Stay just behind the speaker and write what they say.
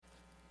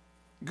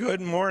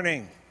Good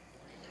morning.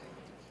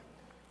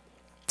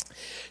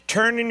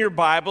 Turn in your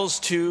Bibles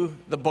to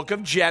the book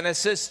of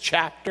Genesis,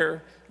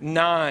 chapter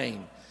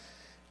 9.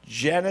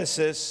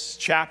 Genesis,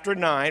 chapter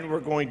 9, we're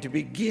going to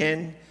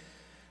begin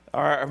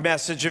our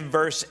message in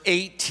verse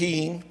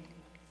 18.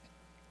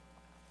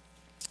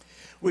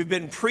 We've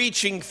been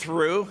preaching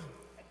through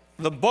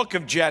the book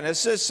of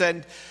Genesis,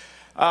 and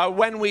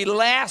when we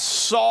last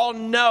saw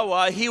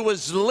Noah, he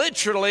was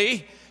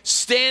literally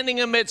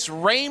standing amidst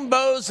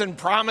rainbows and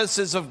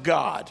promises of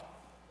God.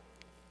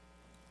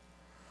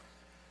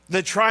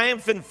 The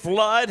triumphant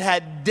flood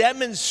had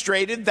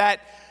demonstrated that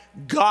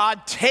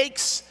God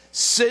takes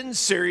sin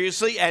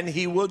seriously and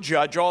he will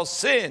judge all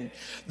sin.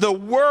 The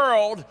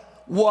world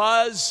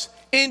was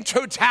in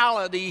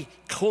totality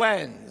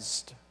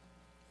cleansed.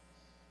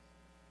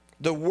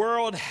 The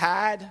world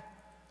had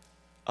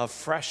a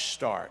fresh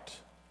start.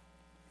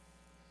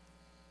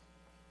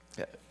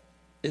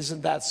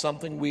 Isn't that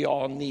something we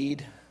all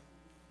need?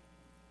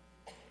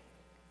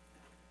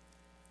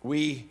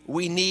 We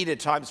need at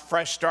times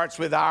fresh starts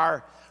with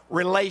our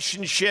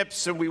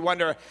relationships, and we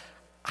wonder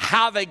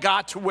how they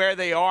got to where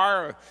they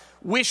are, or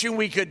wishing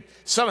we could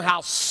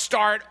somehow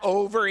start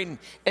over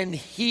and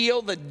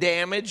heal the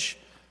damage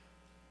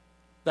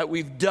that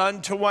we've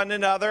done to one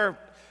another,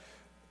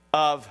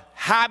 of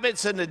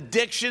habits and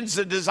addictions,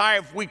 the desire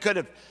if we could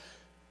have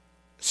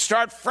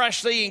start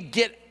freshly and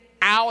get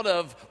out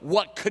of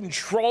what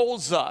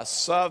controls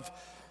us, of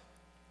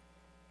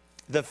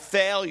the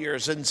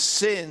failures and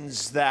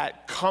sins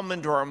that come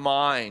into our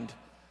mind,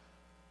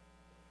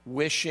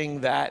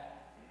 wishing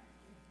that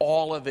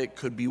all of it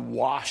could be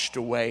washed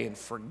away and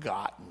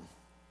forgotten.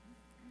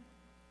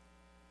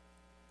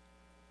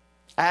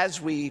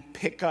 As we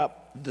pick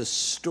up the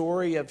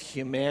story of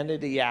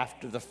humanity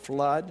after the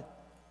flood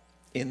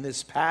in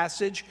this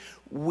passage,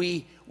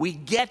 we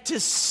get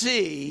to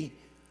see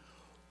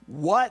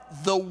what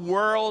the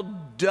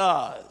world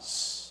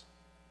does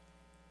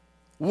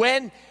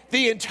when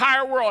the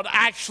entire world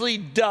actually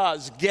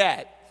does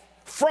get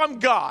from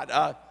God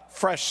a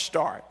fresh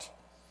start.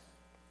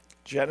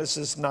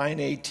 Genesis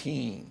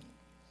 9:18.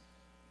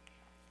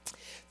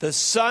 The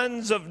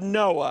sons of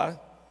Noah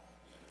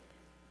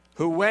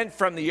who went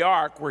from the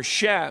ark were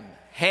Shem,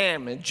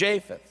 Ham, and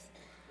Japheth.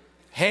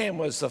 Ham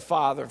was the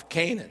father of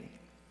Canaan.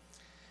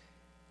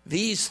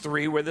 These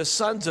three were the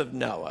sons of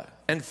Noah,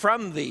 and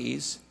from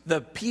these the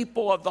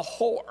people of the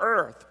whole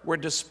earth were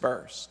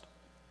dispersed.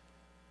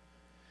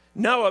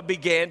 Noah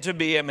began to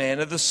be a man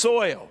of the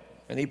soil,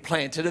 and he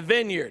planted a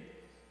vineyard.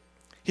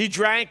 He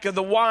drank of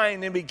the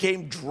wine and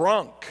became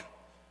drunk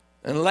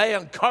and lay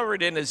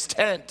uncovered in his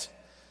tent.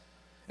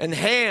 And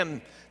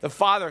Ham, the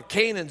father of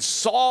Canaan,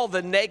 saw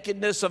the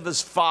nakedness of his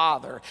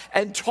father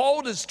and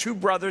told his two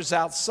brothers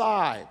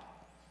outside.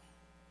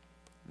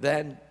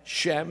 Then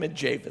Shem and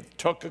Japheth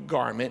took a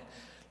garment,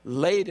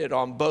 laid it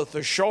on both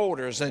their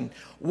shoulders, and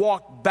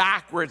walked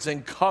backwards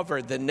and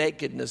covered the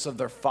nakedness of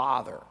their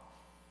father.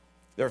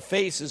 Their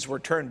faces were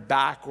turned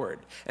backward,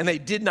 and they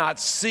did not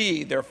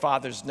see their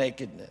father's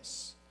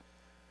nakedness.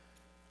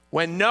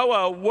 When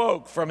Noah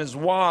awoke from his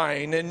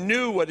wine and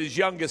knew what his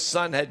youngest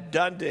son had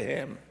done to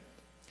him,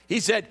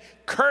 he said,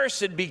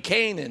 "Cursed be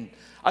Canaan,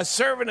 a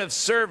servant of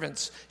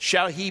servants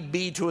shall he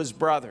be to his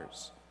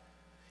brothers."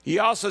 He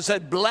also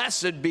said,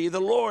 "Blessed be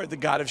the Lord, the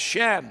God of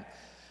Shem,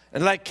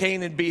 and let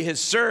Canaan be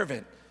his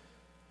servant.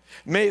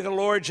 May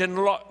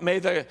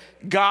the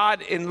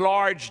God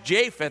enlarge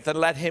Japheth, and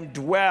let him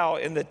dwell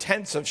in the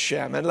tents of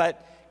Shem, and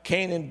let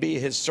Canaan be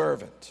his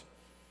servant."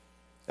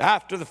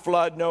 After the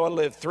flood, Noah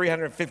lived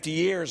 350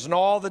 years, and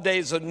all the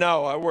days of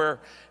Noah were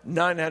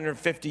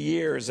 950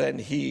 years,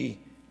 and he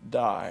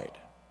died.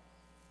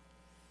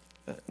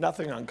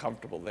 Nothing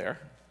uncomfortable there.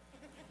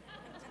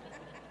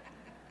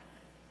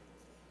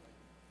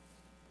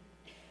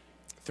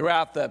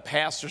 Throughout the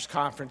pastor's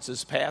conference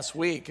this past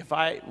week, if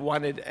I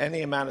wanted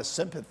any amount of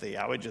sympathy,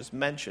 I would just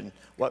mention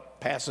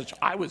what passage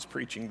I was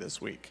preaching this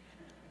week.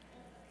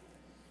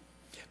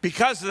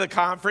 Because of the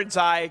conference,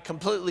 I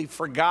completely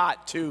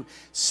forgot to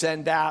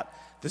send out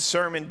the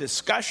sermon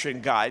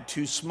discussion guide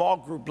to small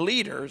group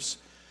leaders.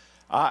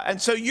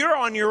 And so you're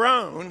on your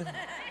own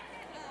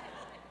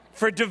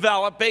for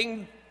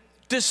developing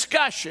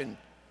discussion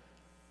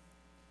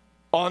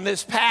on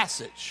this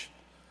passage.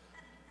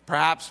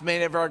 Perhaps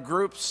many of our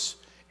groups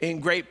in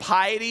great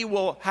piety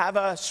will have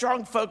a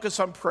strong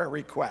focus on prayer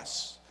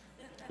requests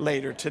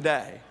later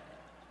today.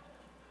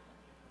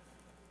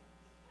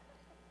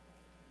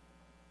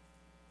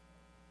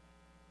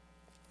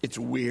 It's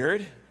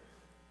weird.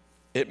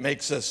 It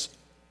makes us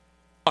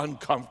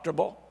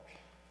uncomfortable.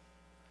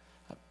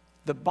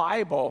 The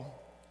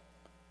Bible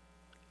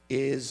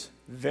is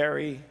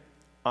very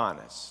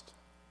honest.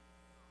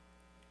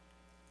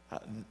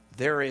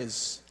 There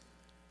is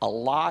a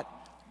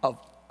lot of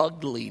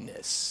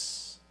ugliness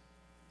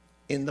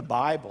in the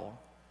Bible,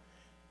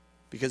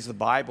 because the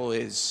Bible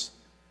is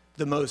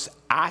the most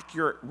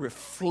accurate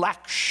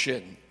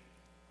reflection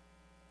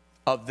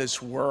of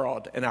this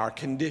world and our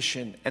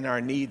condition and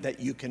our need that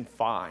you can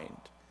find.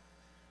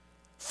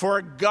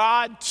 For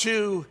God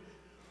to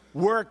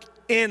work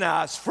in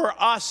us. For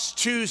us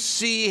to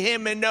see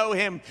him and know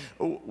him,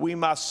 we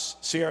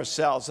must see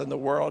ourselves in the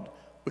world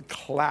with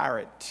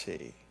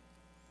clarity.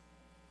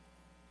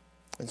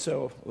 And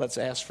so let's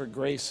ask for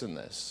grace in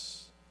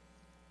this.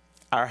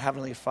 Our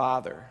Heavenly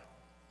Father,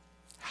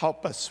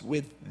 help us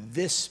with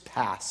this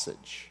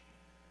passage,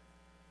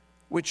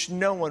 which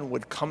no one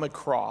would come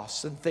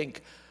across and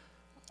think,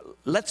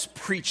 let's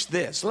preach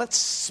this, let's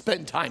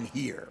spend time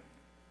here.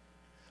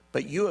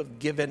 But you have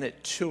given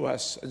it to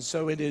us, and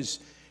so it is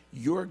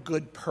your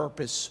good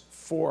purpose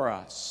for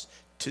us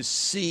to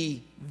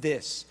see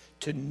this,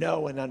 to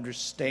know and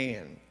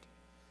understand.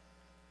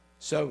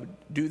 So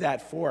do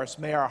that for us.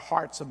 May our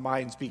hearts and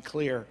minds be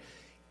clear.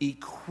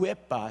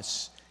 Equip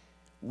us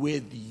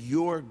with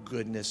your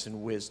goodness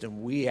and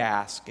wisdom, we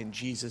ask in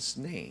Jesus'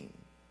 name.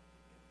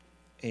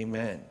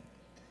 Amen.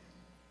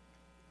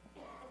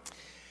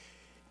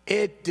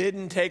 It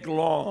didn't take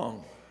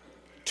long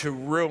to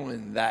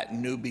ruin that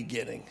new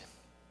beginning.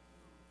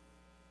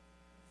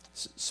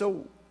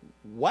 So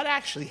what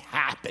actually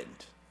happened?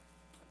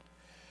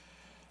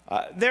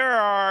 There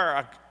are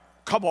a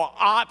couple of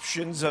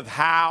options of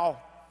how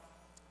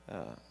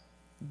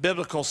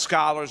biblical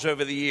scholars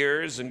over the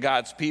years and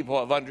God's people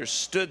have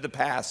understood the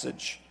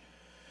passage.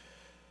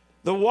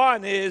 The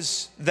one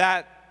is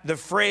that the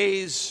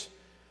phrase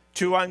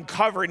to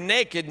uncover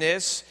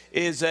nakedness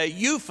is a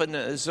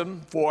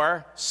euphemism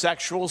for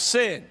sexual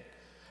sin.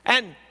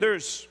 And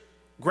there's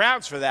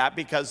grounds for that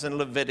because in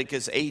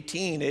Leviticus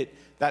 18,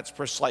 that's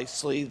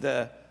precisely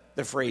the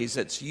phrase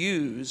that's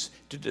used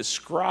to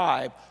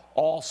describe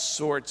all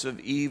sorts of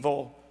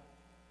evil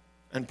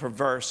and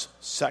perverse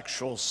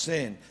sexual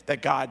sin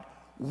that God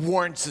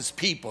warns his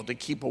people to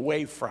keep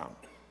away from.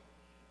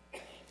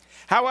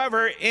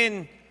 However,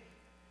 in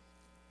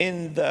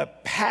the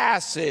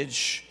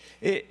passage,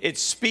 it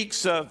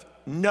speaks of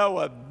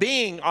Noah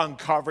being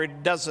uncovered.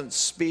 It doesn't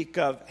speak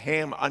of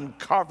Ham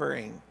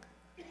uncovering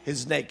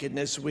his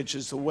nakedness, which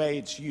is the way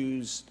it's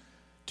used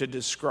to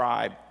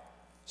describe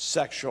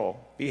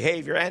sexual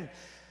behavior.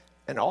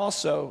 And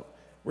also,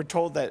 we're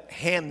told that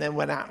Ham then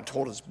went out and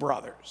told his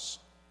brothers.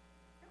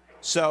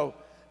 So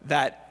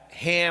that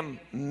Ham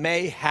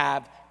may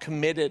have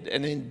committed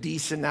an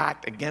indecent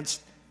act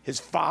against his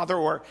father,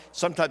 or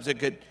sometimes it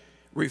could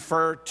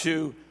refer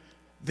to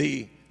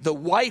the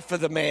wife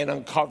of the man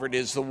uncovered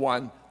is the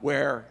one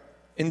where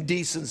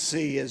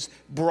indecency is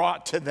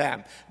brought to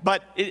them.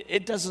 But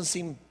it doesn't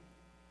seem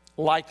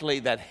likely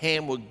that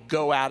Ham would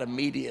go out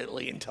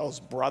immediately and tell his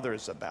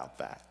brothers about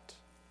that.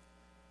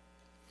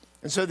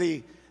 And so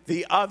the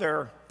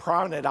other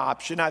prominent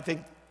option, I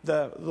think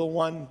the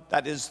one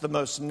that is the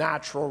most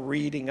natural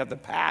reading of the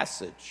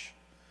passage,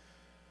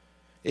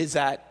 is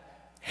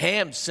that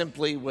Ham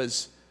simply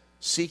was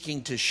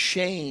seeking to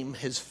shame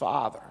his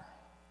father.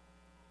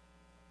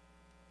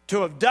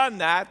 To have done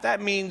that,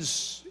 that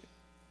means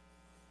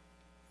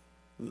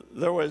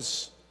there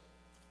was,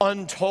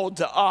 untold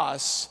to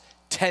us,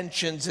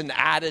 tensions and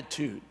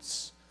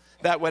attitudes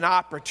that when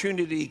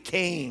opportunity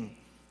came,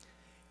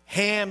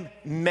 Ham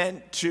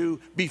meant to,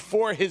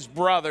 before his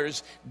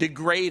brothers,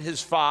 degrade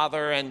his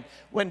father. And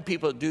when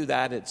people do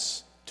that,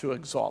 it's to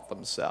exalt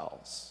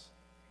themselves.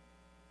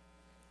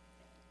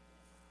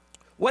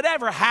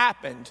 Whatever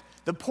happened,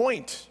 the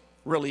point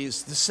really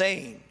is the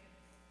same.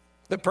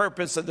 The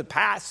purpose of the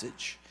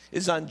passage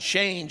is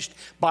unchanged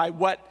by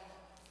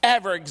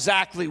whatever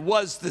exactly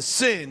was the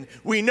sin.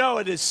 We know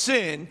it is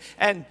sin,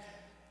 and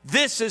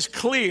this is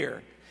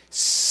clear.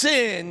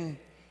 Sin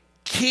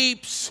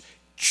keeps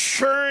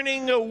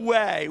churning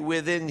away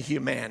within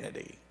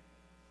humanity.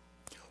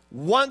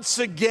 Once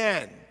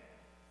again,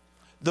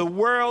 the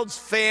world's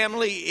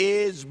family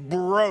is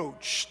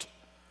broached.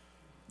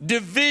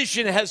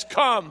 Division has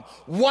come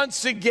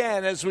once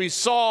again, as we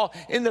saw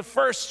in the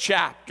first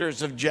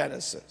chapters of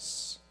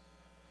Genesis.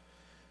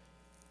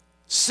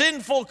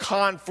 Sinful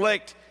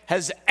conflict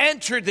has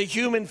entered the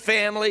human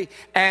family,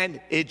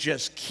 and it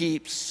just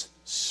keeps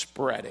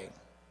spreading.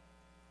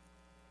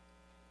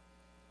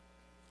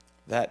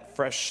 That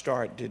fresh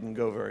start didn't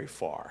go very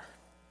far.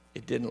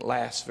 It didn't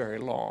last very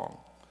long.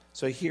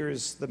 So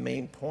here's the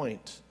main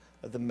point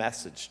of the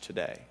message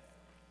today.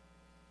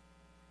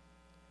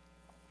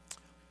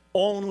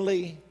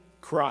 Only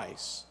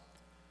Christ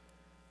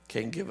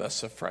can give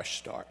us a fresh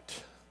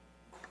start.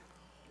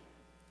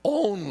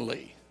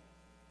 Only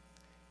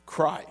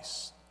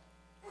Christ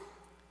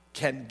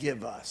can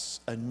give us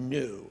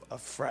a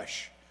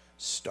fresh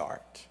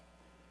start.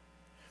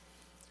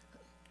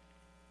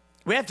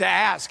 We have to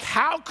ask,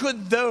 how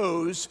could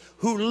those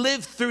who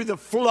lived through the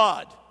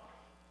flood,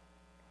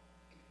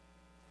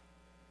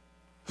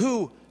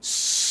 who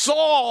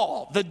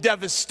saw the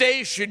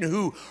devastation,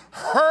 who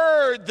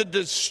heard the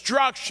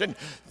destruction,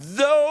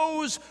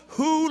 those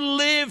who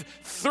lived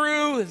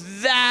through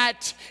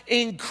that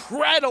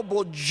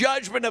incredible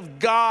judgment of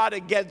God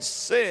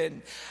against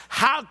sin,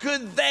 how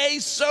could they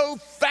so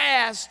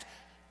fast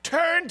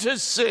turn to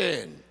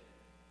sin?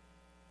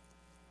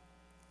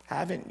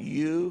 Haven't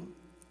you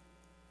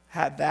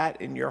had that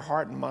in your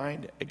heart and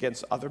mind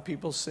against other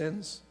people's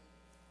sins?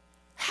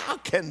 How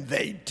can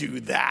they do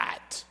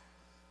that?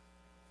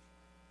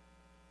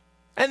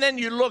 And then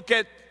you look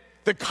at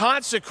the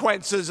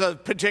consequences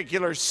of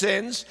particular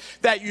sins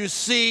that you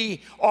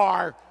see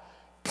are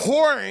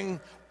pouring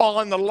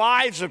on the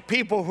lives of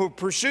people who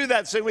pursue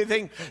that sin. We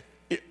think,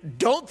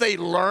 don't they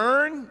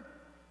learn?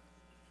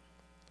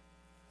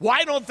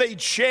 Why don't they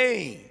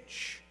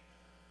change?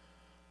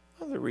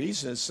 Well, the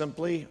reason is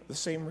simply the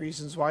same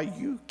reasons why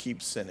you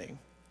keep sinning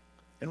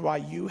and why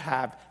you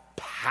have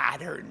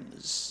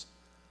patterns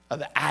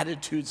of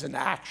attitudes and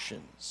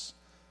actions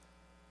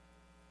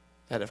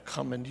that have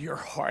come into your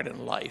heart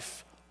and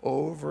life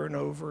over and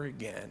over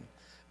again.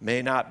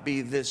 May not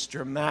be this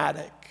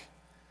dramatic,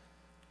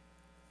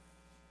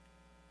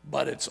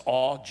 but it's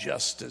all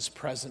just as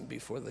present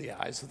before the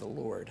eyes of the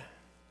Lord.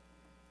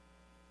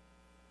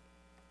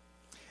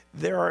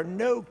 There are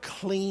no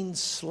clean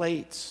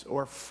slates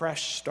or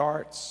fresh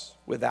starts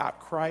without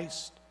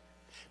Christ,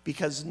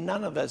 because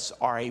none of us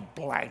are a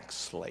blank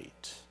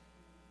slate.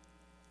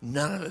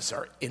 None of us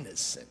are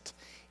innocent.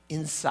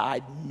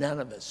 Inside, none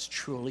of us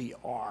truly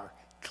are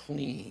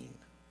clean.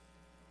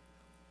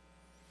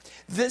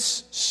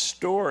 This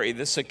story,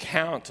 this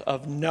account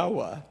of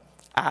Noah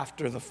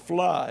after the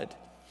flood,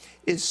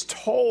 is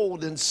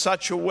told in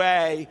such a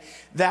way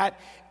that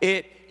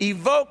it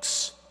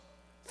evokes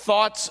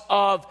thoughts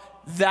of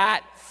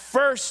that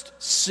first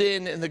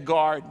sin in the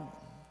garden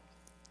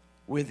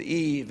with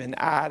Eve and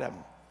Adam,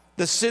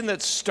 the sin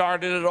that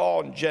started it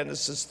all in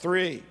Genesis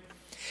 3.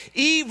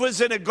 Eve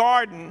was in a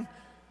garden.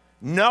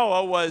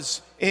 Noah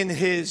was in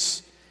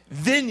his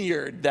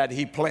vineyard that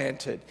he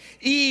planted.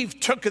 Eve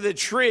took of the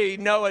tree,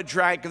 Noah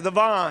drank of the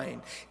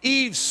vine.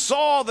 Eve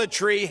saw the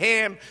tree,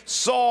 Ham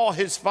saw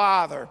his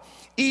father.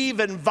 Eve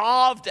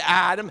involved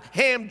Adam.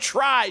 Ham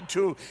tried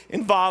to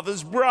involve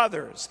his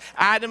brothers.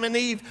 Adam and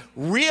Eve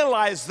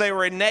realized they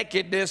were in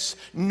nakedness.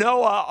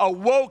 Noah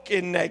awoke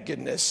in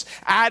nakedness.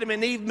 Adam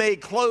and Eve made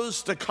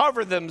clothes to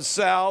cover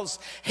themselves.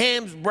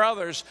 Ham's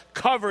brothers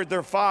covered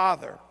their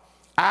father.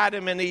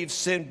 Adam and Eve's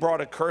sin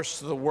brought a curse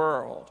to the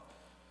world.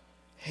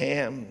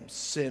 Ham's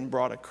sin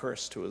brought a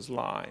curse to his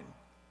line.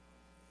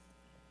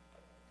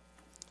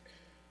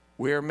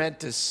 We're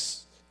meant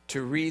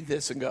to read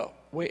this and go,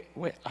 wait,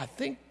 I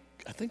think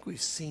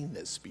we've seen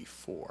this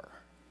before.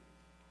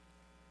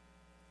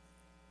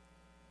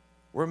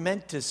 We're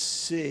meant to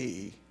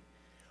see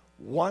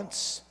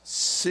once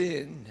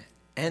sin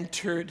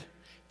entered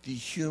the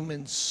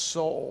human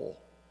soul,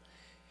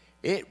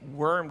 it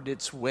wormed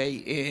its way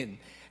in.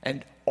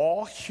 And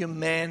all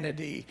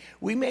humanity,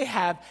 we may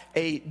have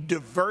a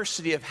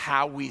diversity of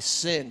how we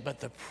sin, but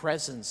the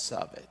presence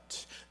of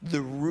it,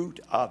 the root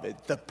of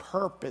it, the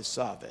purpose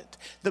of it,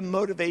 the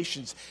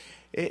motivations,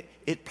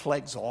 it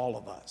plagues all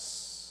of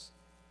us.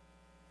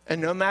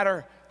 And no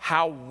matter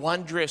how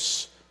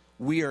wondrous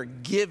we are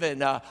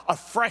given a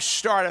fresh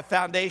start, a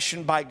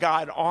foundation by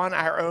God on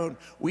our own,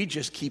 we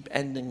just keep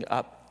ending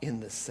up in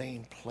the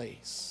same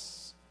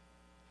place.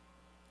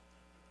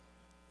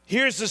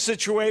 Here's the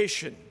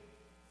situation.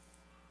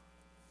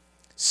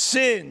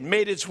 Sin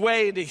made its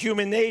way into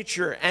human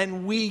nature,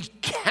 and we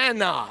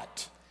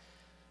cannot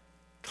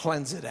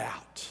cleanse it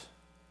out.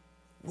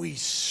 We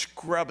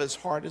scrub as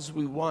hard as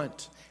we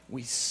want.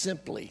 We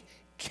simply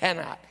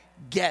cannot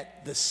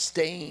get the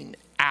stain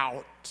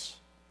out.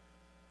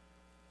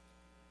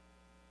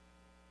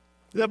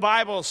 The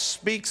Bible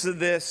speaks of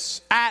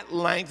this at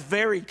length,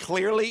 very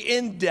clearly,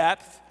 in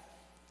depth.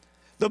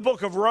 The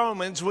book of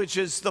Romans, which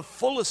is the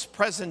fullest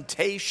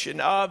presentation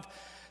of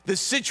the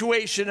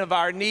situation of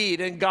our need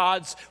and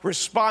God's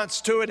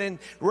response to it. In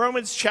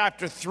Romans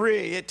chapter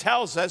 3, it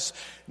tells us,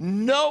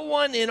 no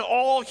one in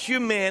all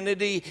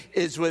humanity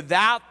is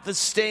without the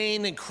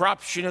stain and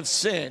corruption of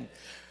sin.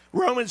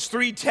 Romans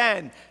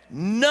 3:10,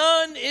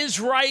 none is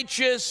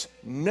righteous,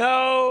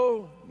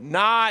 no,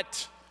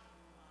 not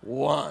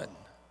one.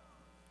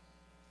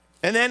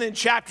 And then in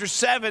chapter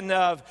 7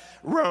 of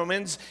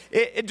Romans,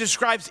 it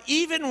describes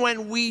even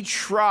when we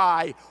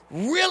try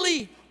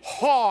really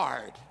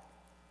hard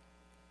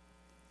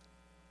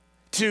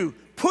to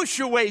push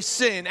away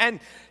sin and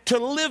to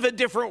live a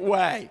different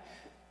way,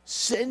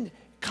 sin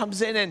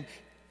comes in and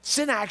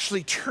sin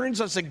actually turns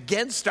us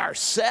against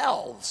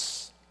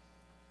ourselves.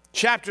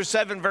 Chapter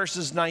 7,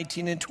 verses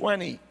 19 and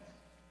 20.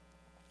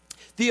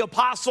 The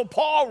Apostle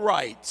Paul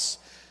writes,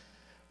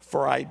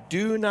 for I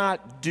do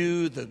not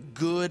do the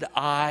good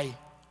I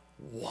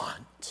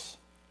want,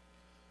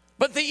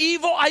 but the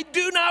evil I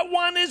do not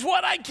want is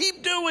what I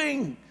keep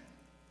doing.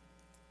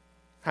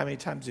 How many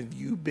times have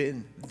you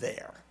been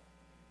there?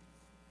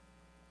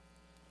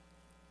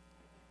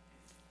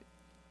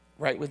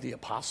 Right with the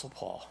Apostle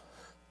Paul.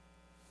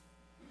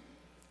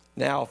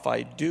 Now, if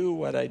I do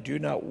what I do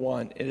not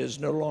want, it is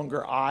no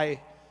longer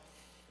I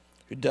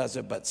who does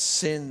it, but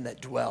sin that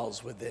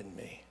dwells within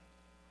me.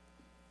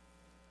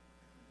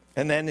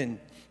 And then in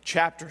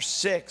chapter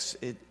 6,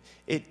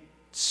 it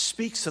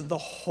speaks of the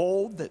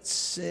hold that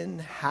sin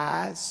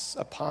has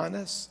upon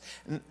us.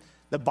 And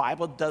the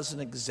Bible doesn't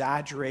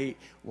exaggerate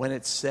when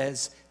it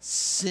says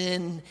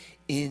sin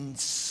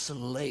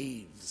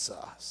enslaves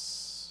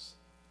us.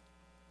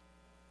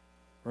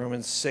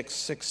 Romans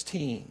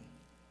 6:16.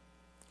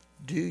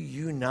 Do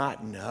you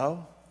not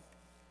know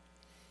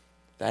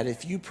that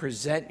if you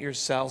present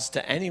yourselves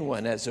to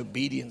anyone as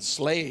obedient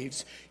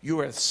slaves,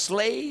 you are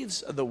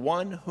slaves of the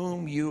one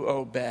whom you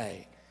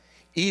obey,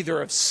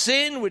 either of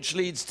sin, which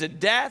leads to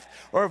death,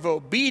 or of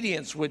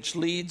obedience, which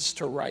leads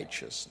to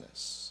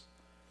righteousness?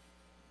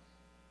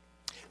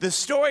 The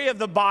story of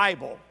the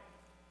Bible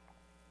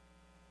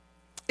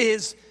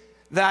is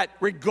that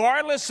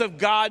regardless of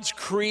God's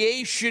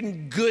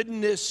creation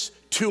goodness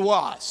to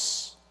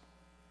us,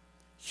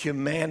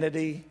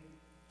 humanity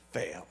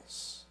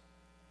fails.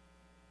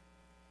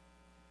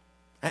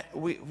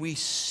 We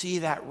see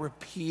that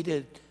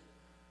repeated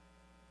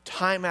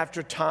time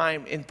after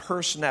time in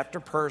person after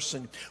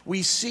person.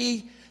 We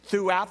see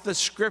throughout the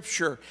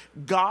scripture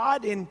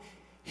God in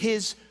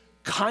his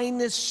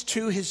kindness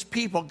to his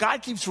people.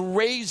 God keeps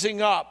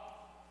raising up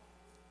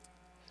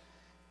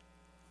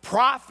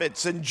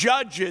prophets and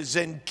judges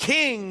and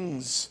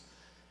kings.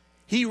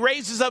 He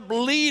raises up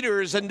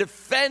leaders and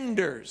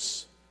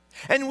defenders.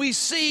 And we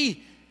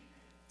see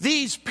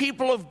these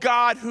people of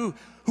God who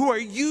are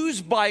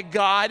used by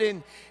God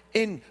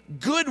in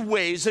good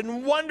ways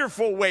and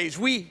wonderful ways.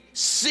 We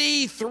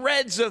see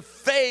threads of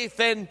faith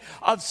and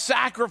of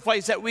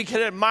sacrifice that we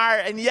can admire,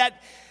 and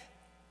yet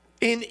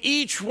in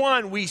each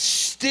one we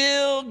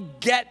still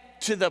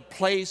get to the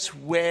place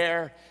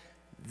where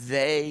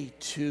they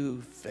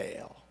too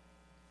fail.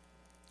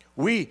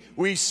 We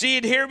see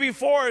it here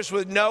before us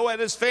with Noah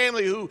and his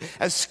family who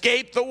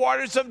escaped the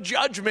waters of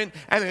judgment,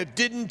 and it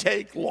didn't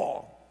take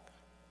long.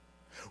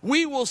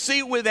 We will see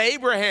it with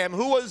Abraham,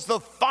 who was the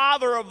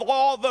father of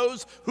all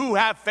those who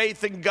have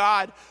faith in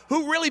God,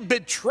 who really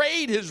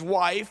betrayed his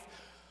wife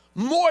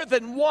more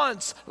than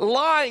once,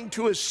 lying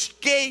to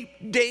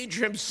escape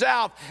danger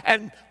himself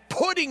and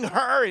putting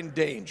her in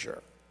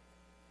danger.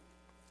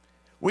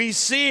 We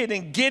see it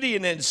in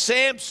Gideon and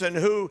Samson,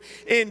 who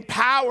in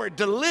power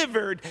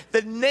delivered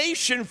the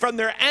nation from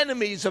their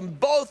enemies, and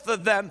both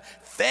of them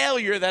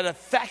failure that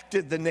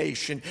affected the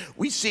nation.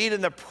 We see it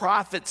in the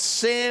prophet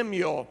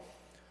Samuel,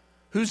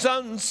 whose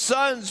own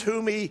sons,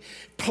 whom he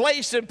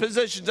placed in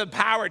positions of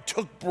power,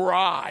 took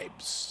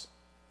bribes.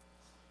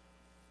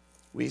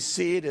 We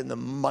see it in the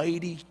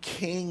mighty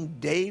King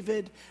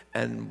David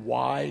and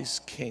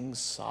wise King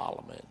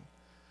Solomon.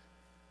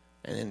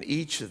 And in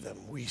each of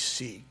them, we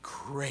see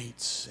great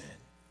sin.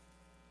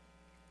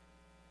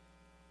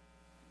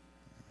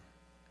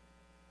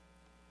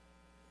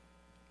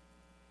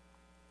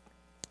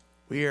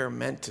 We are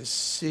meant to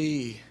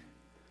see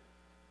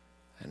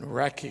and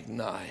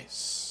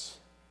recognize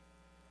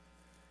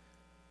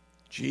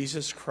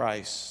Jesus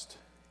Christ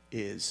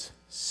is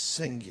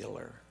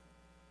singular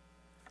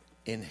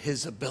in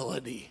his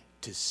ability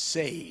to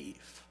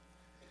save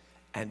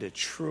and to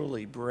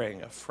truly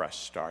bring a fresh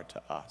start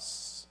to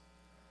us.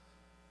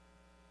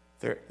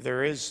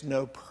 There is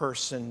no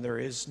person, there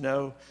is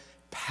no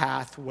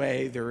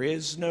pathway, there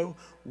is no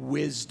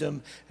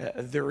wisdom,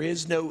 there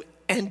is no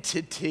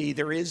entity,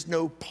 there is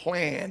no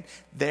plan.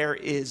 There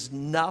is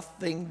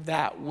nothing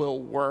that will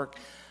work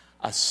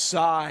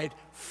aside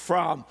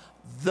from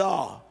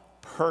the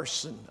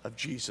person of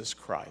Jesus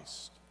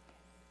Christ.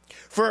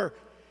 For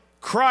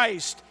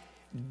Christ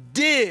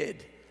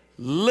did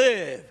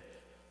live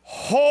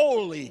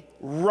holy,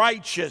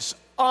 righteous,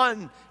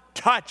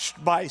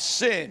 untouched by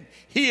sin.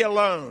 He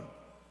alone.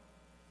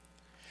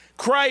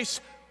 Christ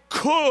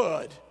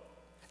could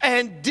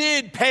and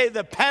did pay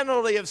the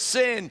penalty of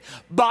sin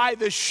by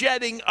the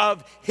shedding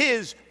of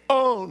his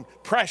own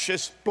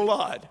precious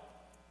blood.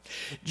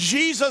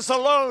 Jesus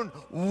alone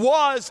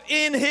was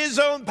in his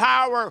own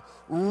power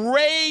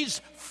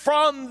raised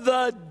from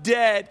the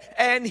dead,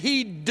 and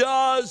he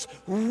does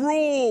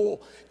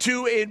rule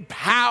to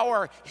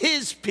empower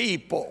his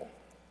people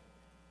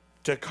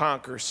to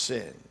conquer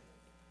sin.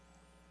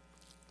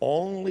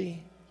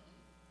 Only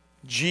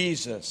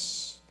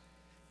Jesus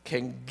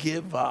can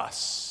give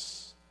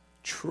us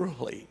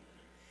truly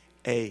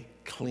a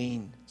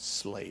clean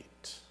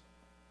slate,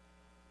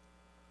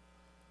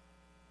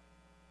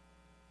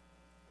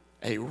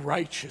 a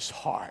righteous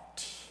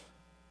heart,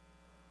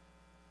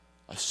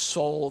 a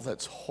soul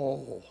that's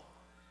whole.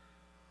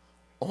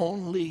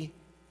 Only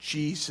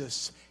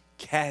Jesus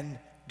can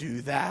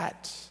do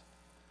that.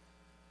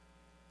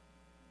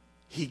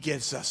 He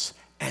gives us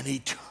an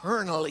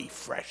eternally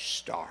fresh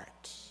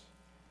start,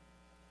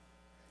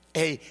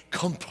 a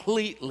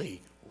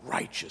completely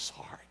righteous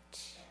heart.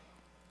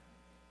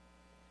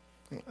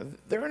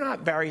 There are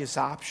not various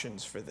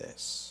options for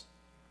this.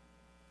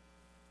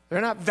 There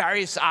are not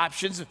various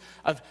options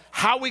of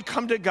how we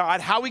come to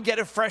God, how we get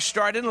a fresh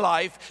start in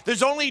life.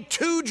 There's only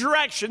two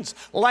directions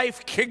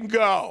life can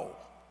go: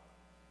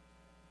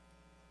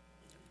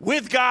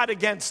 with God,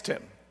 against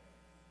him.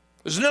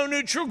 There's no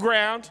neutral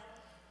ground.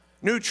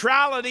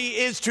 Neutrality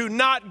is to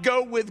not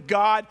go with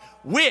God,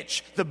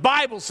 which the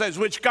Bible says,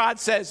 which God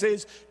says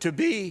is to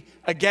be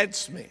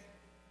against me.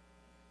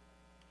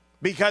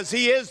 Because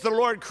he is the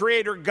Lord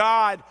Creator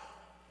God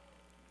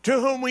to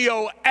whom we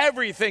owe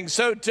everything.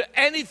 So to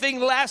anything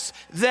less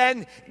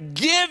than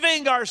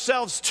giving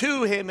ourselves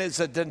to him is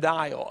a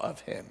denial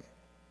of him.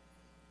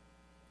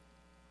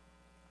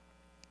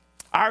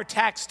 Our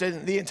text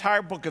in the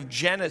entire book of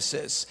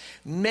Genesis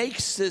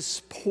makes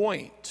this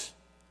point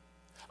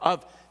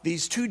of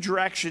these two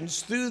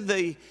directions through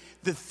the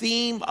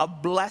theme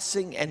of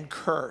blessing and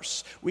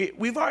curse.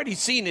 We've already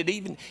seen it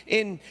even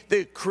in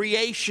the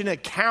creation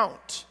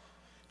account.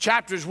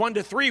 Chapters 1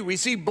 to 3, we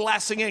see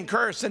blessing and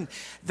curse. And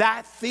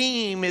that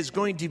theme is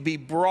going to be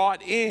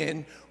brought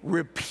in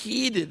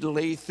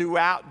repeatedly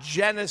throughout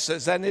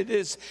Genesis. And it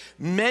is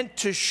meant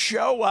to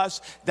show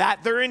us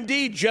that there are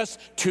indeed just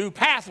two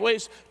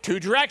pathways, two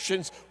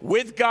directions,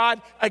 with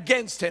God,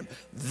 against him.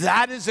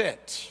 That is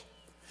it.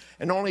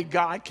 And only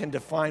God can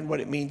define what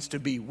it means to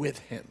be with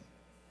him.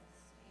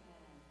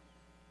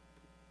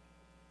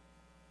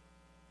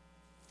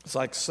 It's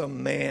like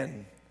some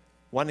man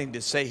wanting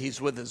to say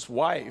he's with his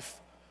wife,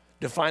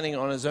 defining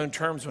on his own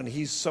terms when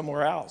he's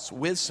somewhere else,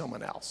 with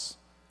someone else.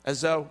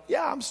 As though,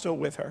 yeah, I'm still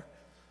with her.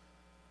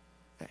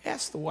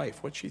 Ask the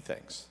wife what she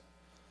thinks.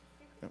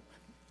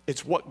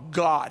 It's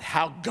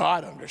how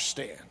God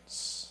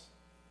understands.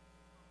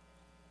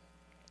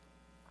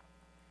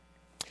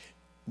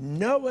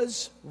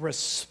 Noah's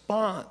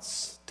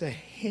response to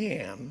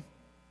Ham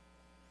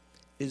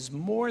is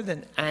more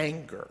than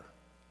anger.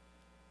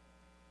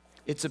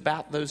 It's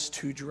about those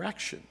two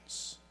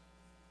directions.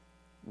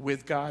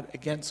 With God,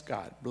 against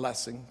God,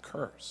 blessing,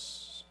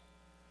 curse.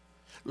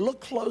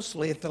 Look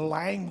closely at the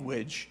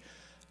language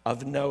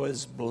of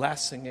Noah's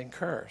blessing and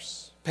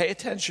curse. Pay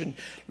attention.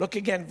 Look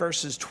again,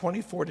 verses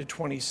 24 to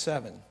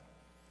 27.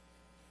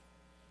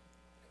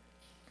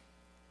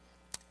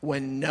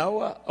 When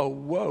Noah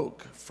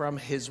awoke from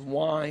his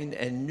wine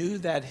and knew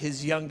that what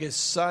his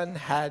youngest son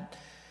had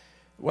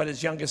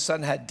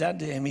done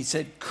to him, he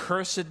said,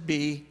 "Cursed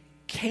be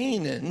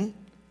Canaan,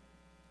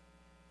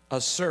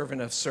 a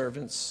servant of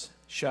servants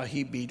shall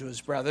he be to his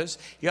brothers."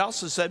 He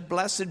also said,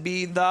 "Blessed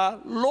be the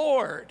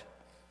Lord,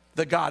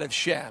 the God of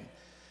Shem,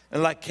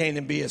 and let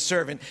Canaan be his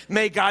servant.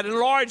 May God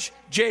enlarge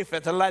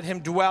Japheth, and let him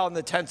dwell in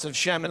the tents of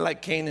Shem, and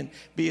let Canaan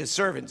be his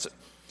servant."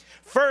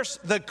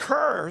 First, the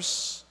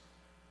curse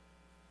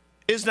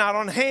is not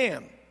on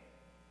Ham.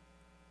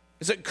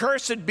 It's that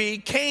cursed be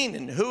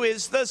Canaan, who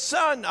is the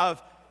son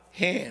of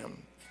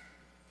Ham.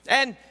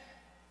 And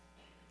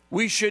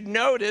we should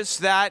notice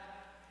that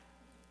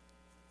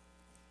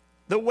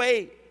the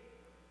way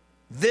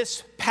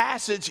this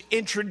passage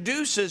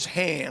introduces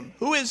Ham,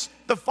 who is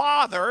the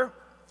father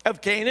of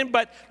Canaan,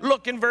 but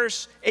look in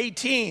verse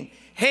 18.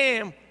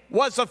 Ham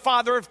was the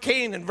father of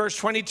Canaan, verse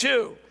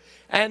 22.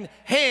 And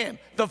Ham,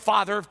 the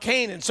father of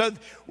Canaan. So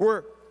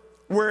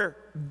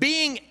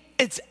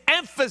it's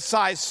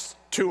emphasized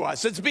to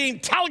us, it's being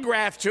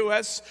telegraphed to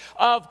us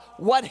of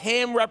what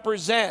Ham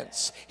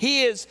represents.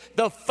 He is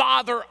the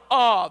father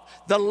of.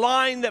 The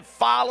line that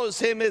follows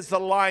him is the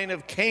line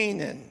of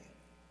Canaan.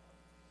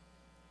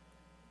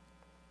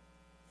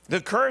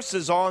 The curse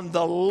is on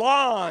the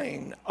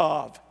line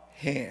of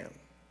Ham.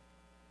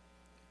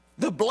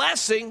 The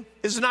blessing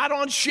is not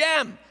on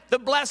Shem. The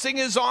blessing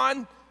is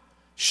on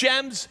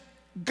Shem's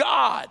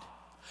God.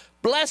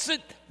 Blessed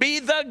be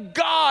the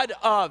God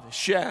of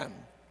Shem.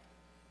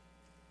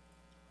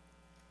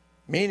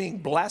 Meaning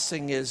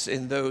blessing is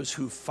in those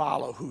who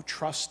follow, who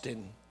trust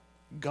in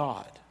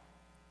God.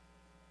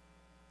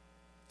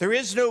 There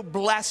is no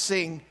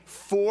blessing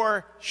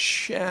for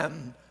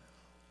Shem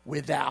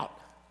without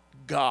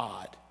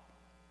God.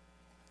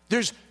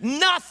 There's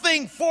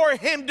nothing for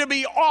him to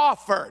be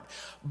offered,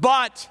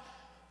 but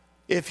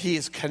if he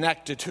is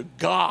connected to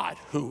God,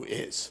 who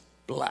is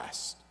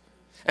blessed.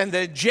 And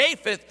then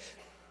Japheth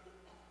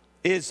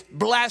is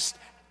blessed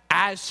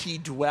as he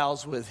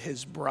dwells with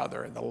his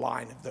brother in the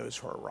line of those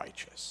who are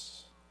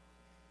righteous.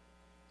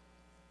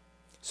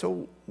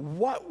 So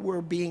what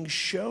we're being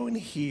shown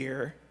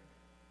here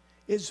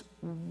is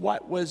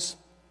what was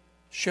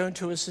shown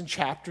to us in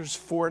chapters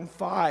 4 and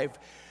 5.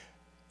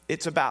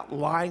 It's about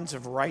lines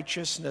of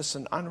righteousness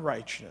and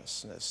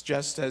unrighteousness,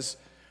 just as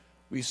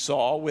we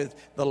saw with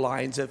the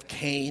lines of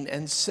Cain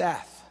and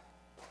Seth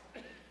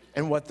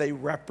and what they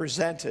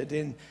represented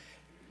in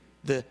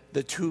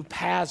the two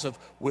paths of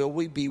will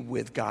we be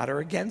with God or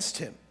against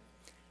him.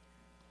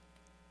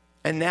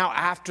 And now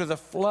after the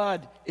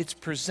flood, it's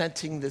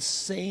presenting the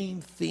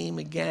same theme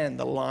again,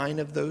 the line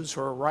of those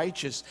who are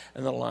righteous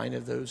and the line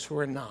of those who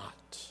are not.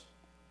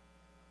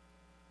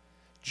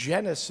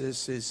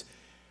 Genesis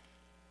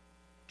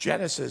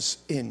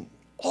in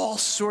all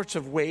sorts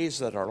of ways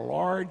that are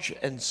large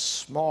and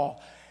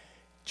small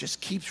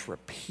just keeps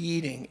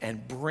repeating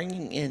and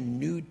bringing in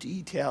new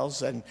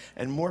details and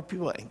more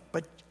people,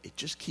 but it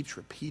just keeps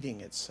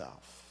repeating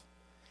itself.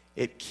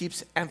 It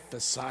keeps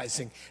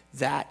emphasizing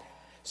that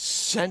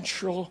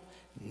central,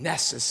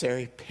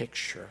 necessary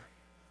picture,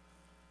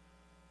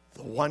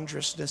 the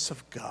wondrousness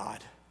of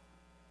God,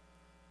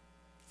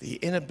 the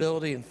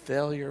inability and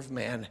failure of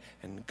man,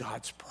 and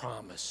God's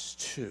promise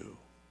to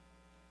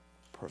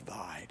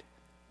provide.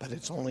 But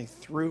it's only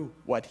through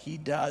what he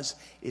does.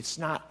 It's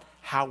not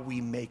how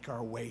we make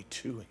our way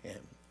to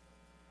him.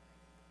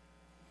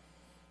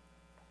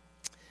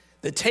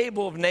 The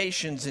Table of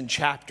Nations in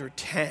chapter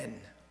 10,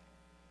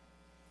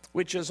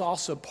 which is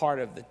also part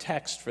of the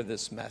text for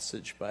this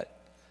message, but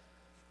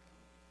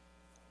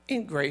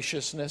in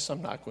graciousness,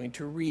 I'm not going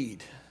to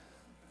read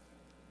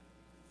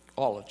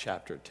all of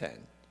chapter 10.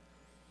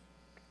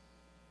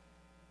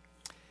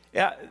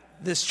 Yeah,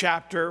 this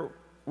chapter,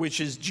 which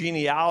is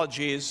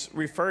genealogy, is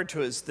referred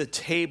to as the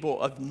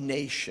Table of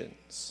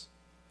Nations.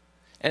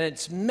 And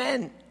it's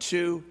meant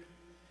to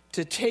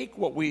take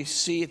what we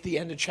see at the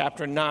end of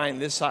chapter 9,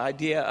 this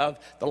idea of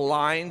the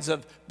lines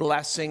of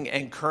blessing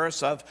and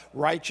curse, of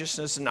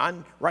righteousness and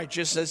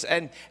unrighteousness,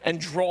 and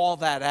draw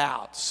that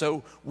out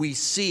so we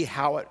see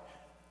how it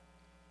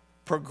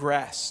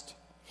progressed.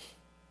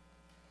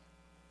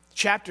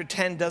 Chapter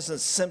 10 doesn't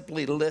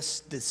simply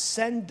list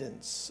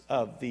descendants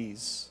of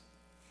these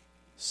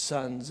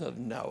sons of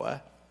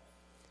Noah.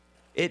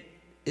 It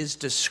is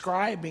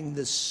describing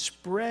the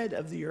spread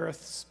of the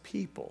earth's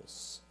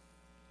peoples.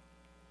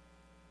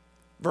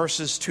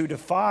 Verses 2 to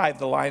 5,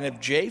 the line of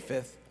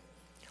Japheth,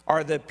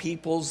 are the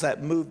peoples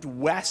that moved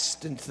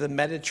west into the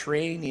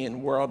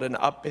Mediterranean world and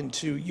up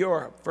into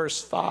Europe.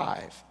 Verse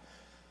 5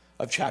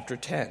 of chapter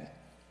 10.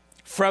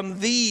 From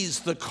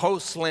these, the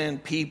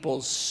coastland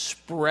peoples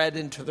spread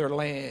into their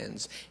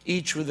lands,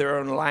 each with their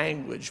own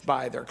language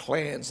by their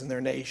clans and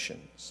their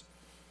nations.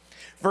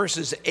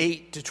 Verses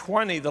 8 to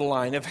 20, the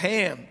line of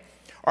Ham,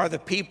 are the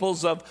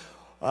peoples of,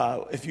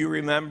 if you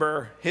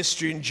remember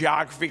history and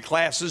geography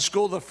classes,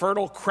 school, the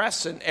Fertile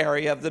Crescent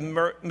area of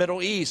the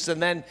Middle East,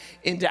 and then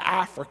into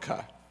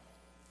Africa.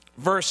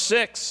 Verse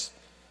 6,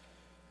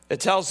 it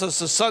tells us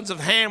the sons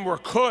of Ham were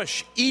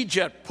Cush,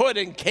 Egypt, Put,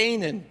 and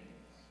Canaan.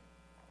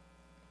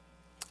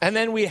 And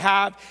then we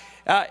have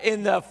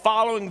in the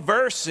following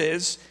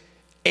verses,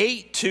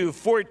 8 to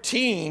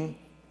 14,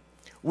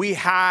 we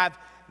have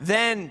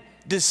then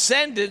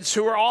descendants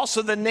who are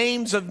also the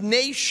names of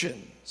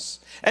nations.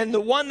 And the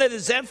one that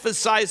is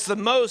emphasized the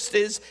most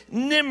is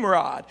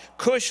Nimrod.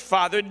 Cush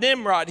fathered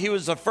Nimrod. He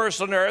was the first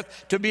on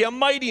earth to be a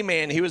mighty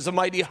man. He was a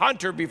mighty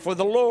hunter before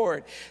the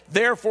Lord.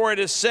 Therefore it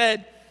is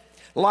said,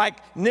 like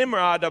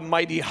Nimrod, a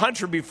mighty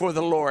hunter before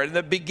the Lord. And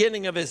the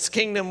beginning of his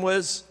kingdom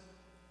was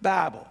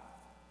Babel.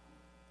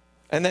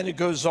 And then it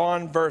goes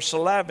on, verse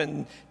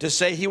 11, to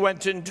say he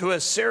went into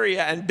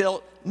Assyria and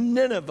built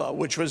Nineveh,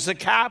 which was the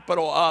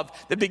capital of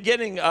the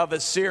beginning of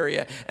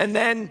Assyria. And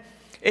then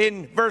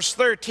in verse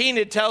 13,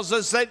 it tells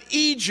us that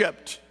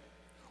Egypt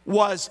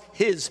was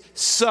his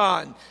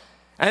son.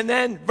 And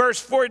then verse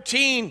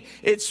 14,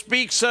 it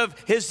speaks of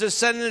his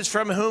descendants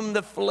from whom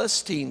the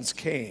Philistines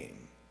came.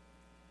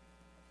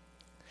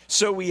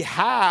 So we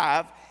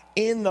have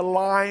in the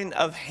line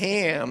of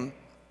Ham,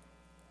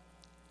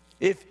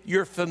 if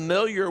you're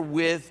familiar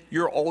with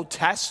your Old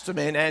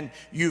Testament and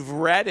you've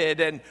read it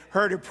and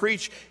heard it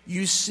preach,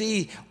 you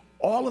see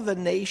all of the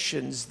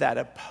nations that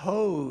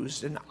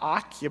opposed and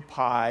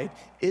occupied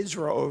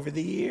Israel over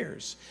the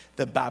years.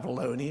 The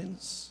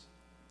Babylonians,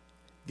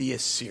 the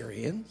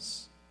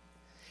Assyrians,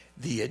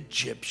 the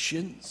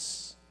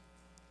Egyptians,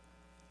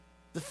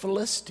 the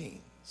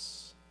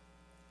Philistines.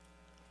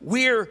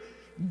 We're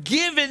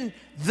given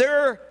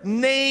their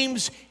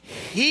names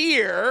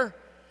here,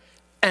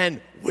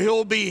 and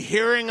we'll be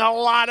hearing a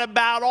lot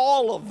about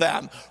all of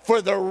them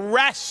for the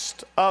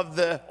rest of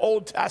the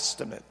Old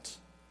Testament.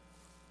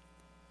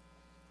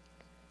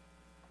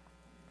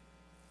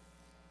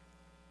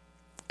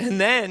 And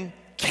then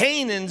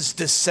Canaan's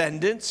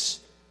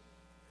descendants,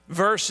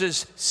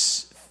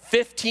 verses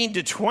 15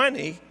 to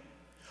 20,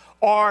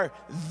 are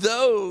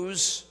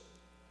those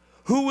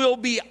who will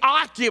be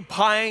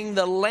occupying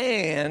the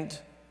land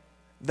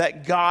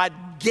that God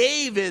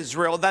gave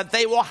Israel, that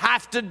they will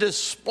have to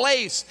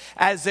displace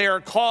as they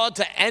are called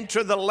to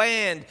enter the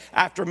land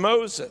after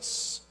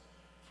Moses.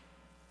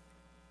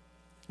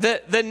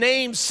 The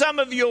names, some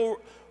of you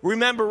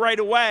remember right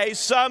away.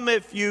 Some,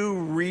 if you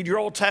read your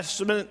Old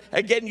Testament,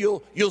 again,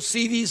 you'll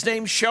see these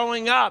names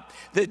showing up.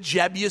 The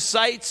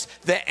Jebusites,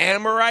 the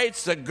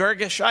Amorites, the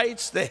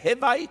Girgashites, the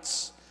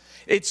Hivites.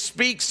 It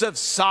speaks of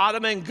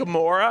Sodom and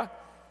Gomorrah.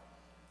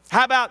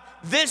 How about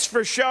this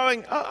for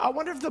showing, I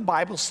wonder if the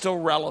Bible's still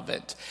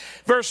relevant.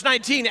 Verse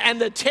 19,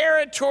 and the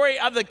territory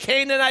of the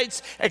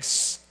Canaanites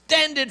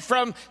extended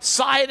from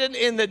Sidon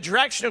in the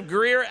direction of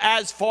Gerar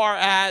as far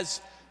as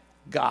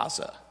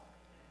Gaza.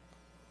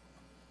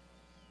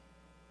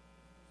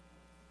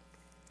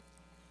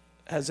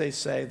 As they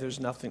say,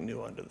 there's nothing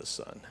new under the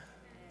sun,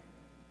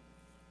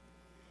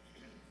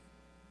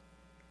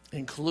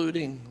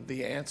 including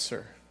the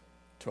answer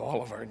to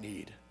all of our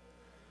need.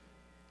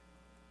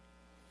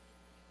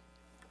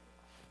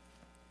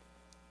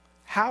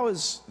 How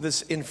is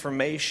this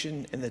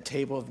information in the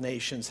Table of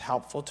Nations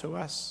helpful to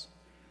us?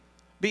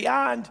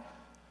 Beyond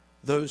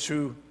those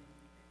who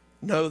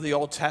know the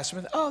Old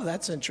Testament, oh,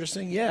 that's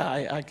interesting. Yeah,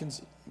 I can.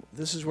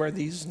 This is where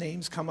these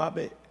names come up.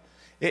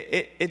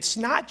 It's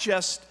not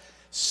just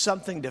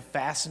something to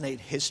fascinate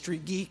history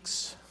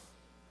geeks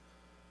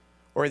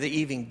or the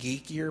even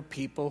geekier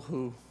people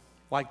who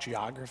like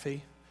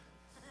geography.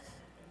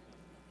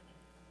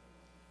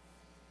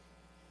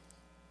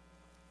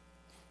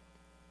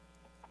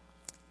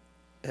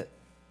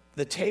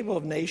 the table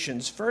of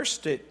nations,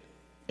 first it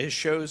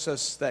shows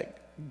us that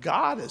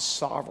God is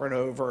sovereign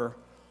over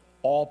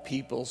all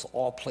peoples,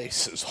 all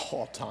places,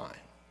 all time.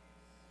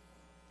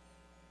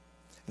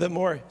 The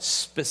more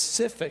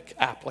specific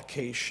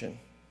application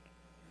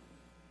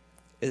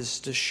is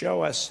to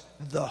show us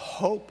the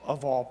hope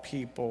of all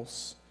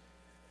peoples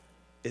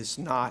is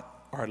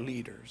not our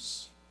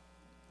leaders,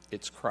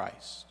 it's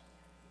Christ.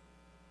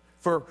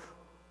 For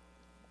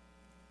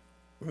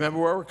remember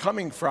where we're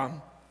coming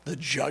from, the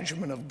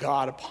judgment of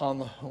God upon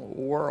the whole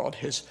world,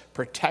 his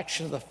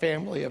protection of the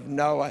family of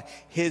Noah,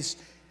 his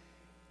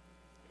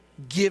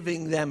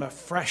giving them a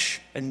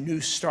fresh and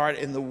new start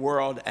in the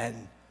world,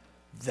 and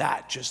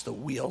that just the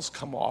wheels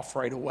come off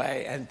right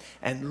away,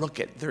 and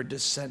look at their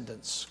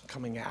descendants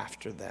coming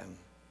after them.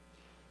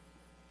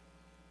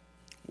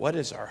 What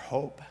is our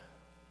hope?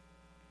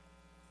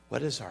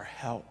 What is our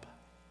help?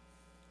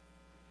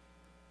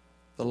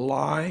 The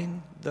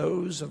line,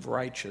 those of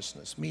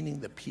righteousness, meaning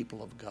the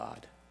people of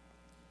God.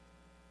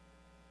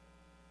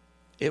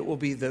 It will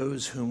be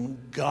those whom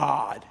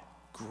God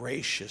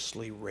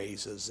graciously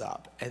raises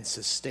up and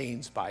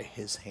sustains by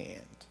his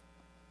hand.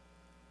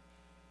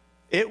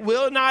 It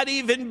will not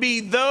even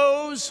be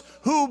those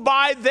who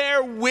by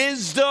their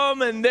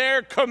wisdom and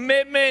their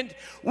commitment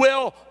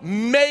will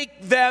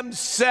make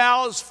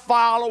themselves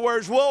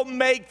followers, will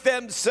make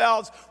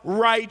themselves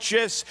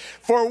righteous.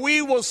 For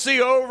we will see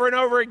over and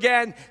over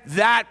again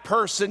that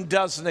person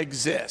doesn't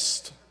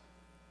exist.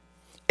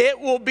 It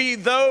will be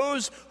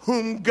those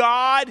whom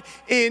God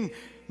in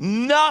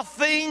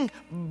nothing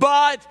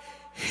but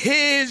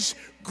his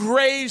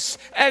grace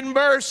and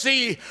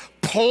mercy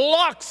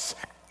plucks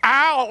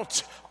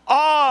out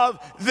of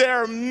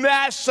their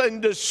mess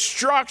and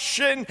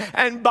destruction,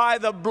 and by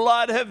the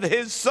blood of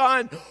his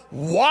Son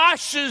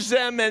washes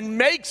them and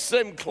makes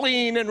them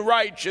clean and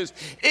righteous.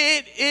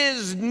 It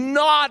is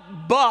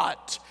not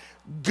but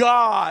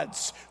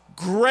God's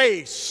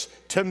grace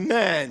to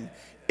men.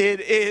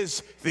 It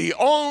is the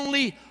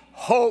only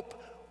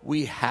hope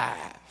we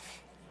have.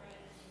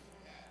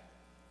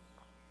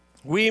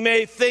 We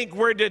may think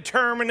we're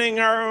determining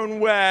our own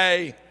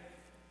way,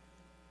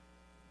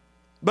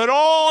 but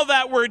all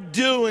that we're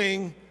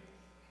doing,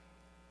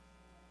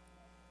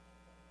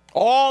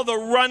 all the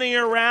running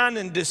around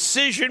and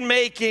decision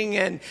making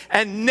and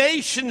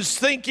nations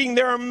thinking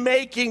they're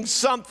making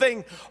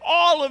something,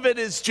 all of it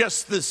is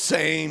just the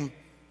same.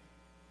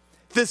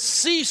 The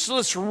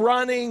ceaseless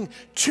running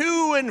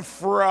to and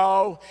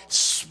fro,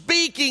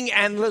 speaking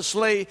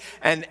endlessly,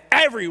 and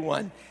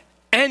everyone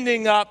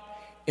ending up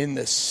in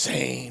the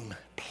same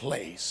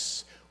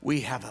place.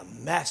 We have a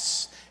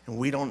mess and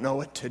we don't know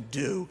what to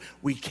do.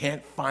 We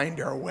can't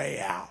find our way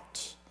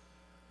out.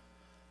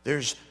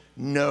 There's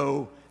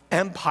no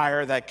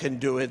empire that can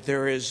do it.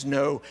 There is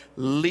no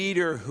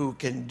leader who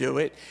can do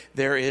it.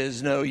 There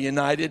is no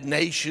United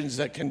Nations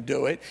that can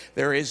do it.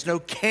 There is no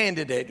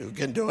candidate who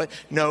can do it.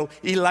 No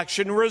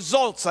election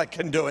results that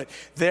can do it.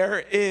 There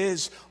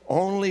is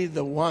only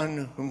the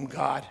one whom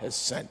God has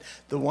sent,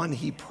 the one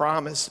he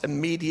promised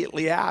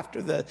immediately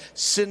after the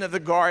sin of the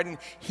garden.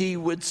 He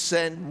would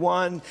send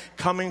one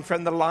coming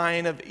from the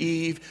line of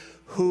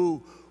Eve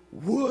who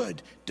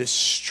would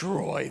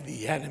destroy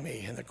the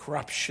enemy and the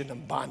corruption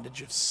and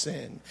bondage of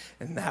sin.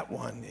 And that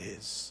one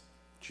is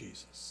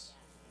Jesus.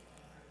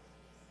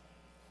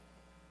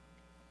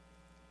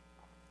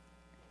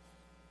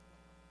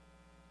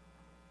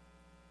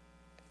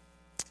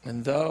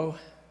 And though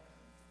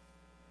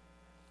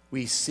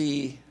we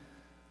see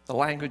the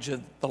language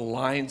of the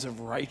lines of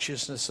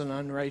righteousness and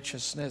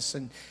unrighteousness,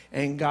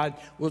 and God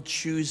will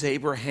choose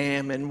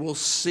Abraham, and we'll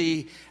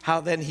see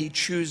how then he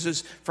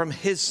chooses from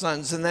his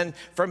sons, and then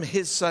from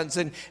his sons,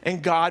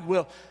 and God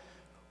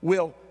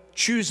will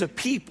choose a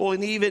people.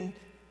 And even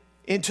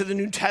into the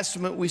New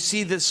Testament we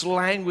see this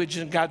language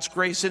and God's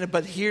grace in it.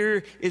 But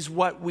here is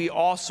what we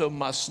also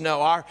must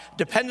know: our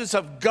dependence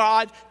of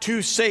God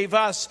to save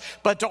us,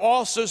 but to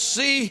also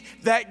see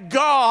that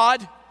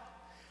God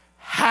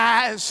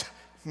has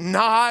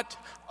not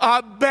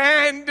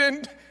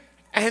abandoned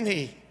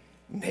any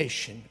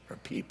nation or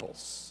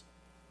peoples.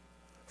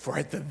 For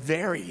at the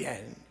very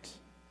end,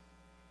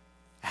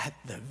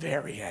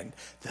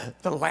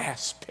 the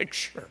last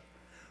picture,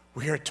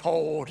 we are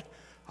told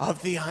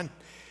of the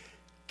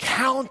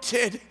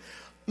uncounted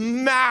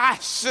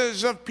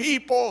masses of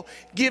people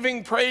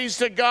giving praise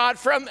to God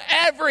from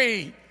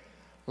every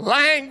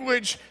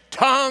language,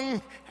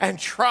 tongue, and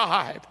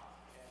tribe.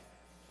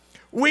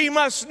 We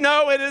must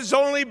know it is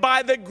only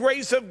by the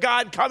grace of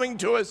God coming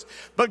to us.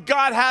 But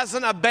God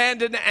hasn't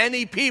abandoned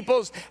any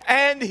peoples,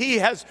 and he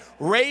has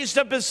raised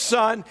up his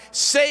Son,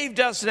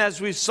 saved us, and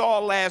as we saw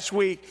last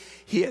week,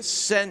 he has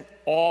sent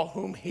all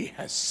whom he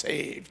has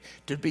saved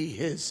to be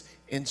his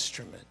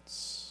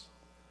instruments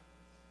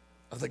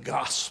of the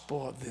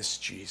gospel of this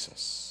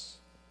Jesus.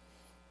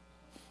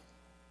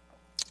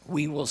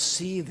 We will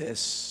see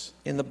this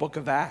in the book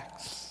of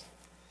Acts,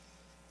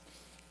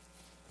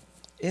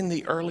 in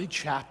the early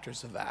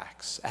chapters of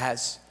Acts,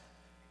 as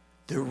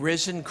the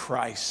risen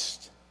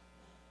Christ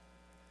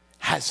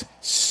has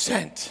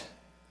sent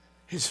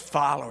his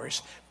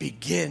followers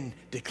begin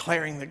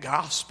declaring the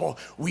gospel.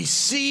 We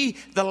see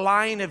the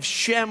line of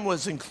Shem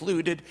was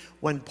included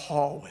when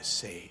Paul was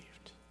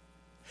saved.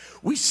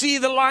 We see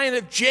the line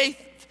of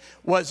Japheth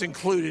was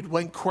included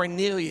when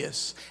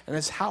Cornelius and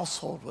his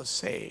household was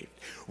saved.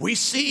 We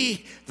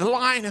see the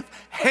line of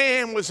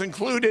Ham was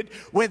included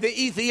when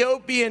the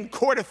Ethiopian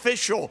court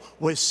official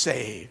was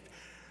saved.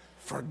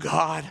 For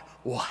God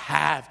will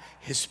have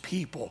his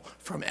people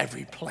from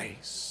every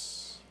place.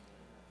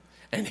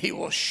 And he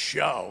will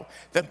show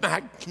the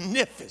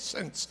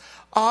magnificence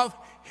of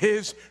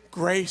his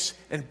grace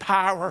and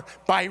power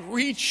by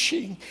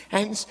reaching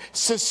and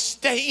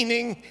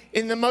sustaining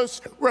in the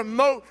most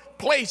remote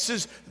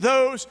places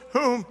those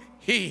whom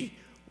he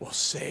will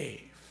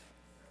save.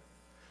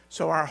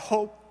 So our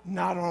hope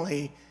not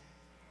only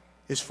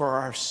is for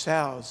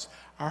ourselves,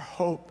 our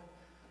hope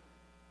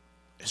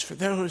is for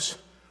those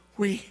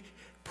we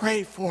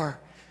pray for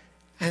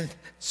and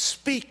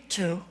speak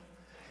to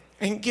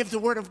and give the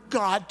word of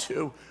God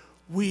to.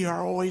 We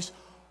are always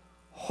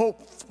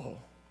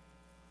hopeful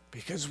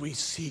because we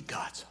see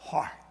God's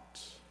heart.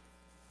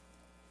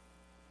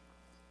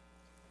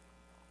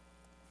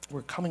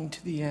 We're coming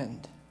to the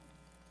end.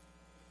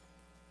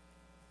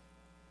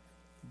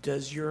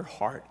 Does your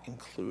heart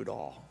include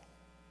all?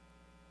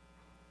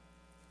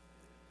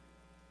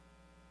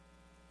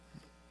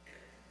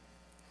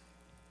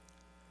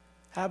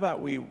 How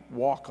about we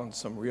walk on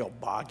some real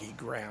boggy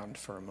ground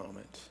for a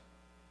moment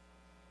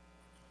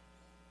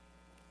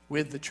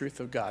with the truth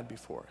of God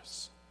before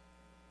us?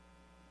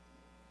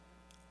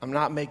 I'm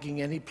not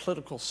making any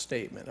political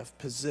statement of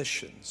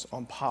positions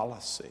on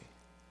policy.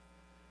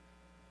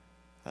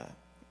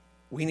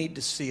 We need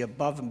to see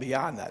above and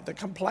beyond that. The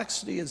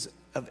complexity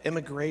of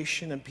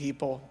immigration and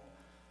people,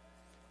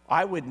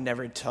 I would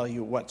never tell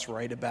you what's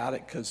right about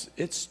it because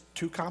it's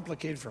too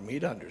complicated for me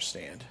to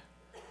understand.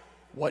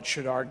 What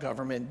should our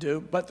government do?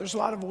 But there's a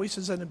lot of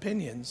voices and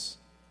opinions.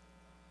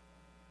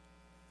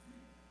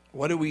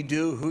 What do we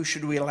do? Who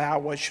should we allow?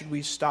 What should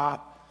we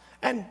stop?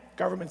 And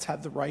governments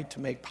have the right to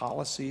make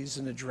policies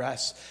and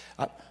address.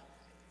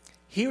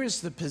 Here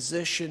is the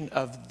position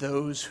of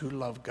those who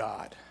love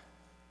God.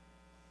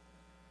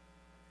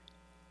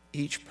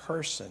 Each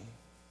person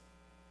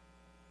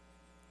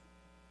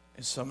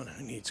is someone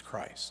who needs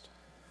Christ.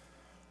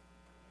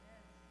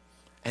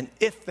 And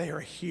if they are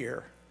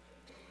here,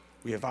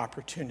 we have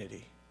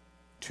opportunity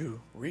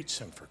to reach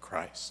them for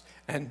Christ.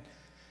 And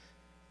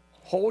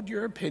hold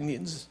your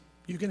opinions.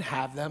 You can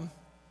have them,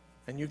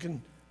 and you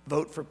can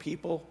vote for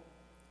people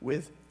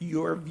with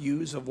your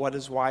views of what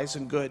is wise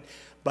and good.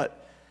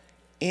 But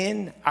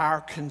in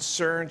our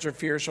concerns or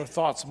fears or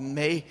thoughts,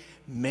 may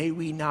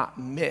we not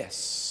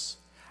miss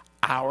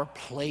our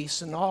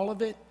place in all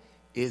of it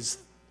is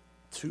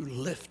to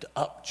lift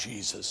up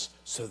Jesus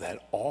so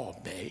that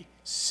all may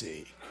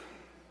see.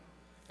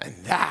 And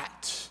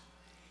that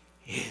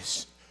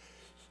is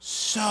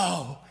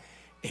so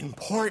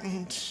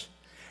important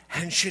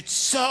and should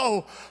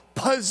so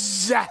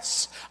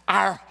possess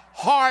our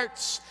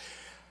hearts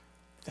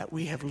that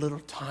we have little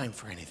time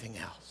for anything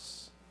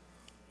else.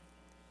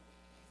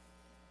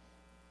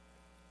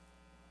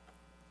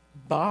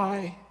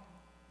 By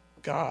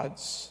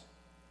God's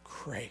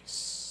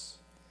grace,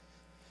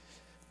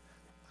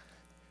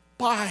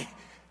 by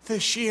the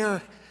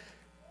sheer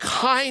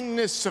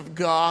kindness of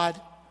God,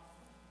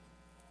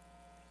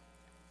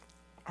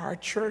 our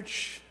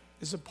church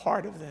is a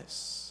part of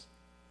this.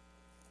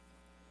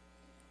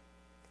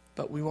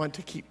 But we want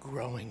to keep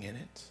growing in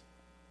it.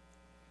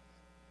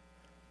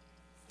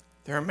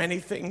 There are many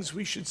things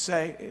we should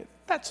say,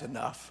 that's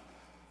enough.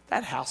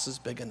 That house is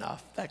big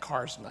enough. That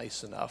car's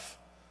nice enough.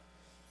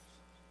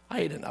 I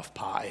ate enough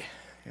pie.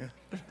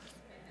 Yeah.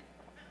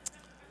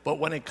 But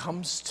when it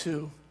comes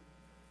to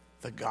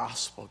the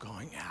gospel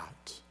going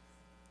out,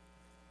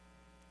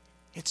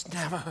 it's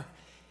never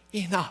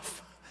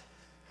enough.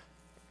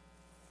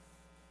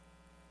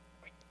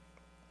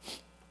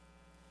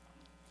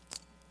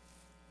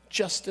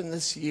 Just in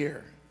this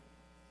year,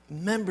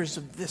 members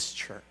of this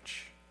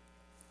church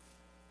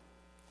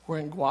were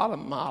in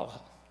Guatemala,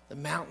 the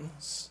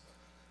mountains,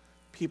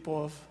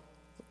 people of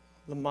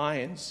the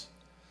Mayans.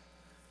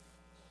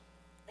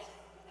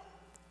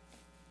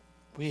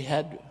 We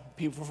had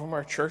people from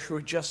our church who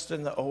were just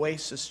in the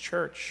Oasis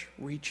Church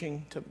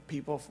reaching to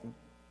people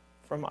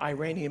from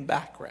Iranian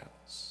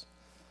backgrounds.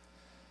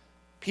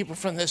 People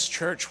from this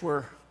church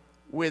were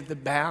with the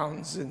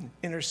Bounds in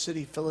inner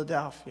city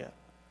Philadelphia.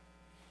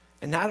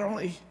 And not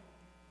only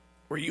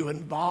were you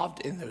involved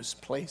in those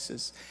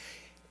places,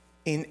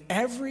 in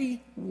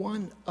every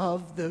one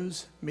of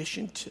those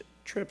mission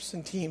trips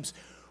and teams,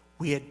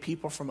 we had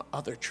people from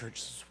other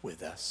churches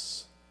with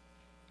us.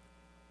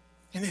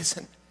 And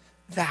isn't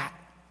that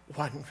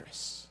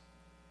wondrous?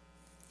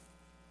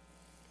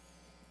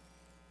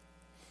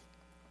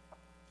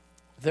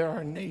 There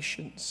are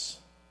nations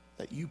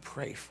that you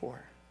pray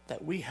for,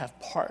 that we have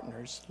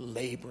partners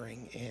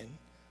laboring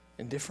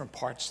in different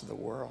parts of the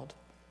world.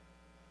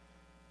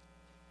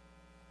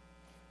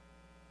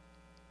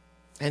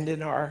 And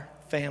in our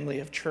family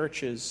of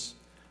churches,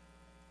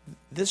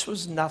 This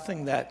was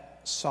nothing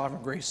that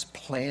Sovereign Grace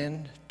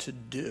planned to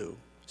do,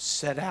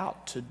 set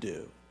out to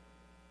do.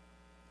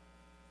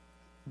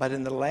 But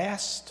in the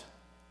last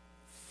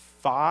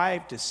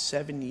 5 to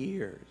 7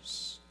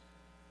 years,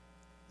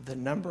 the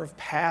number of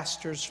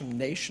pastors from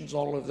nations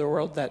all over the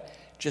world that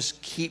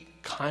just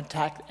keep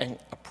contact and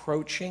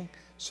approaching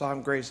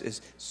Sovereign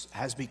Grace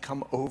has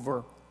become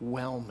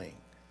overwhelming.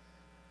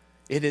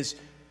 It is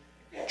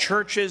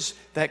churches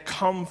that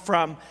come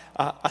from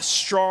a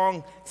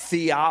strong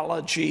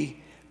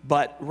theology,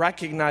 but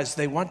recognize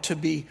they want to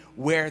be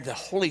where the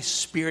Holy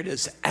Spirit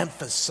is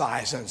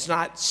emphasized, and it's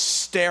not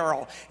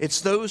sterile.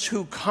 It's those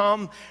who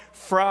come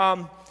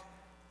from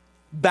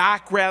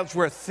backgrounds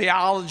where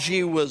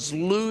theology was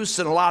loose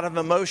and a lot of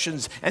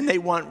emotions, and they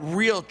want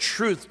real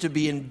truth to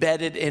be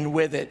embedded in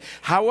with it.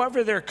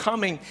 However they're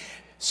coming,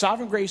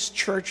 Sovereign Grace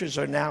churches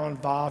are now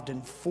involved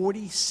in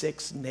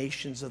 46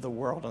 nations of the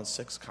world on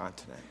 6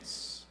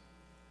 continents.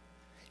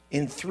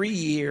 In 3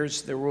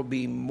 years, there will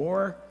be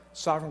more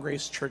Sovereign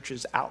Grace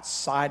churches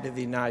outside of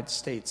the United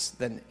States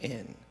than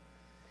in.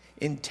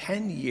 In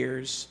 10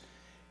 years,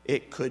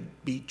 it could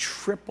be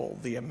triple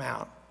the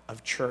amount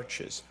of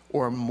churches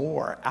or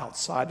more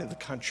outside of the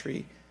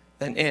country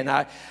than in.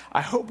 I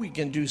hope we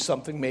can do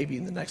something maybe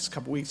in the next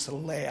couple weeks to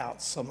lay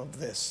out some of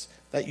this,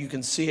 that you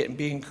can see it and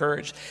be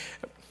encouraged.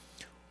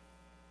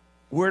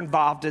 We're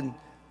involved in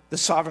the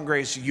Sovereign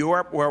Grace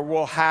Europe, where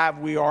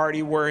we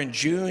already were in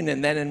June,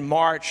 and then in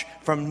March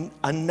from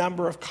a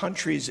number of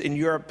countries in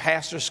Europe,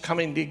 pastors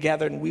coming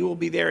together, and we will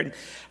be there. And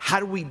how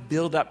do we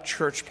build up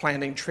church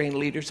planting, train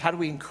leaders? How do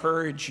we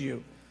encourage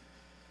you?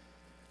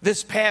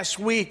 This past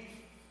week,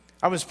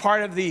 I was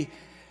part of the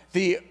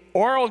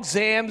oral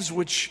exams,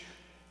 which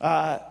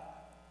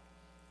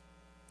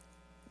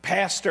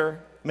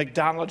Pastor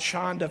McDonald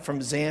Shanda from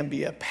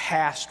Zambia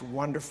passed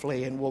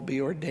wonderfully and will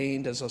be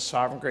ordained as a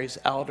Sovereign Grace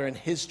elder. And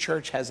his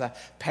church has a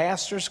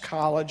pastor's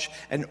college,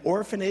 an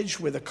orphanage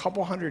with a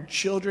couple hundred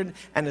children,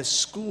 and a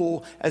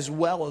school, as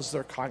well as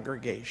their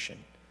congregation.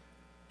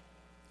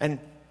 And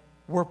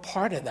we're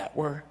part of that.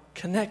 We're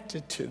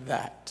connected to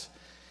that.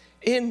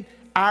 In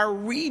our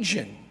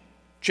region,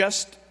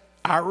 just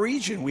our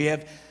region, we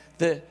have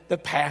the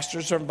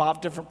pastors are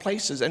involved in different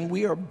places, and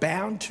we are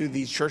bound to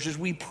these churches.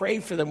 We pray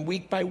for them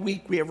week by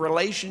week. We have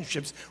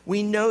relationships.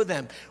 We know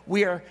them.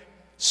 We are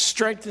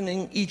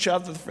strengthening each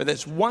other for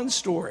this. One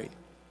story.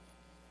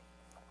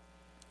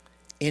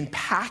 In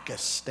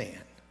Pakistan,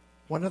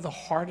 one of the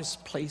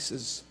hardest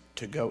places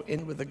to go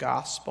in with the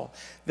gospel,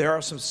 there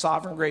are some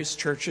Sovereign Grace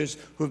churches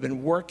who have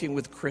been working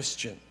with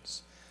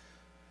Christians.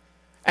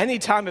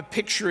 Anytime a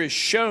picture is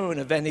shown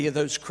of any of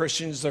those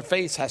Christians, their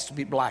face has to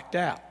be blacked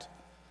out.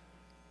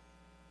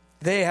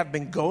 They have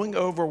been going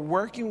over,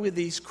 working with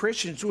these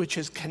Christians, which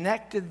has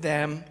connected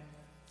them,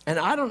 and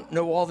I don't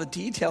know all the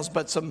details,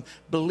 but some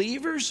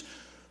believers,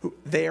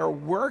 they are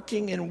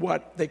working in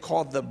what they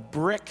call the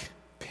brick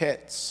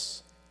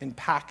pits in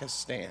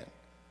Pakistan.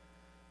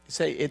 They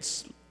say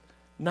it's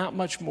not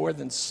much more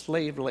than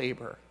slave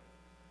labor.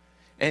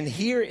 And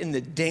here in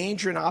the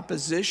danger and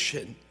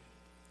opposition,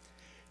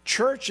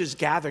 churches'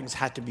 gatherings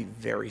had to be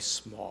very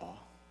small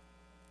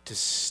to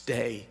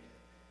stay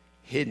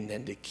hidden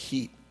and to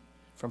keep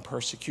from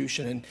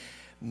persecution. And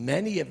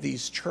many of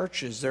these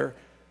churches, they're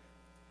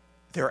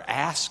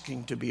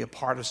asking to be a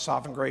part of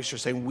Sovereign Grace. They're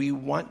saying, we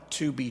want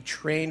to be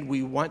trained,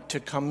 we want to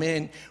come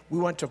in, we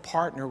want to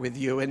partner with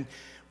you. And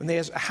when they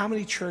ask, how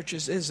many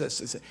churches is this?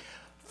 It's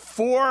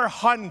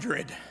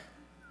 400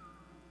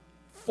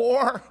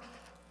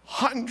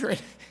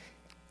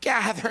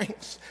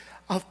 gatherings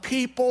of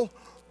people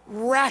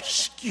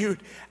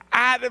rescued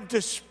out of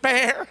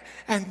despair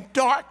and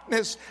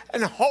darkness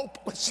and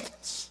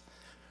hopelessness.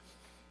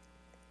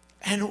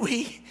 And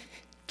we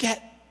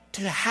get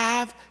to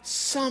have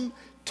some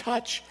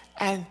touch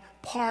and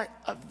part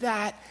of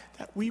that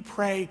we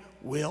pray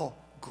will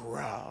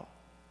grow.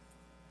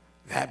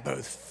 That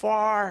both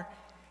far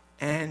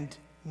and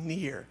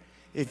near.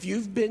 If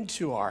you've been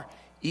to our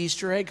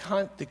Easter egg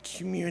hunt, the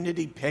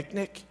community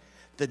picnic,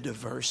 the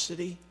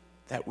diversity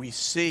that we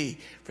see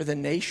for the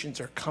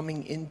nations are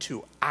coming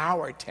into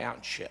our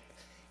township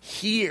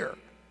here.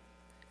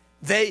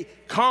 They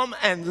come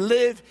and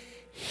live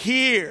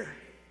here.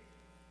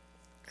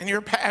 And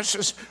your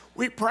pastors,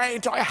 we pray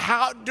and talk,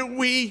 how do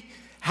we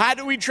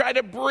try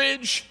to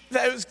bridge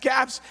those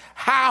gaps?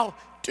 How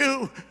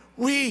do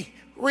we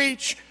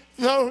reach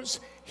those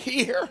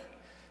here?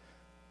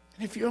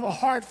 And if you have a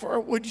heart for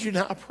it, would you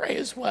not pray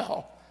as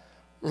well?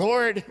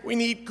 Lord, we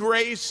need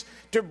grace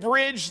to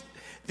bridge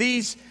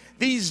these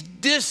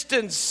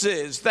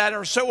distances that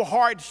are so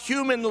hard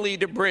humanly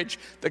to bridge.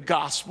 The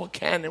gospel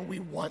can, and we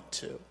want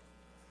to.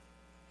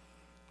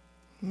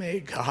 May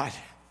God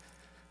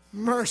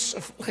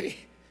mercifully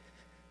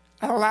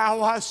allow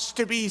us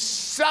to be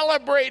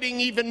celebrating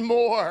even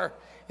more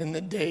in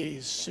the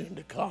days soon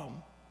to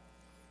come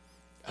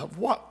of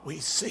what we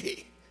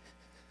see,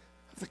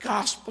 of the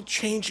gospel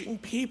changing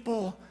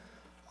people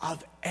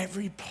of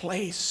every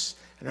place,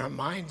 and our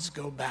minds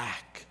go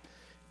back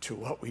to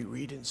what we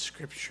read in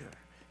Scripture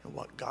and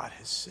what God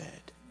has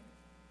said.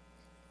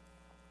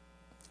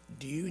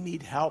 Do you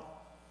need help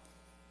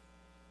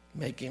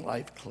making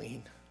life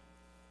clean?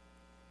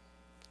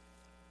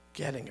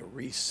 Getting a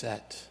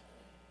reset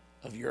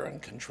of your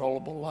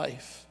uncontrollable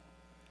life?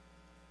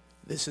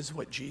 This is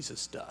what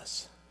Jesus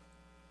does.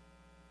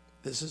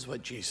 This is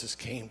what Jesus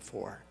came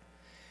for.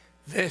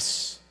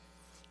 This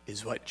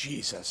is what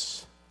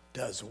Jesus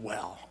does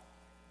well.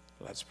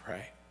 Let's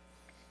pray.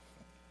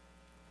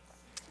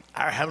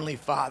 Our Heavenly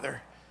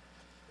Father,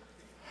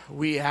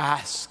 we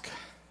ask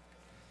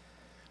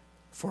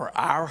for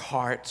our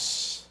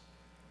hearts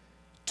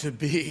to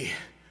be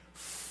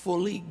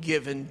fully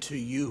given to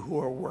you who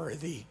are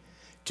worthy,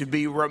 to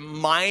be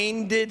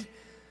reminded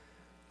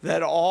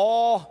that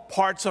all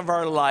parts of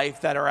our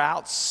life that are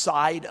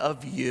outside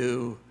of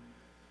you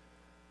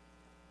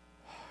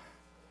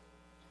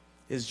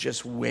is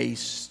just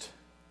waste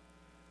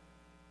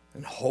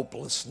and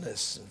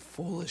hopelessness and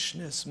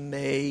foolishness.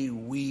 May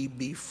we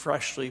be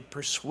freshly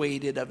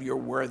persuaded of your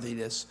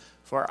worthiness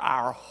for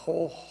our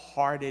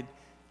wholehearted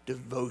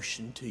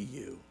devotion to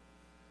you.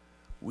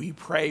 We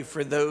pray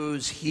for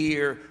those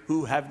here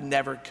who have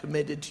never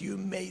committed to you.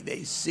 May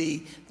they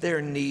see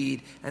their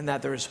need and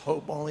that there is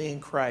hope only in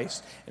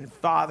Christ. And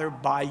Father,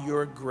 by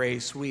your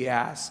grace, we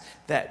ask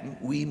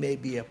that we may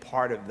be a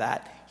part of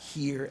that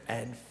here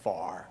and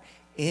far.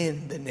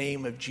 In the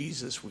name of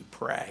Jesus, we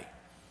pray.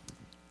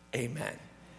 Amen.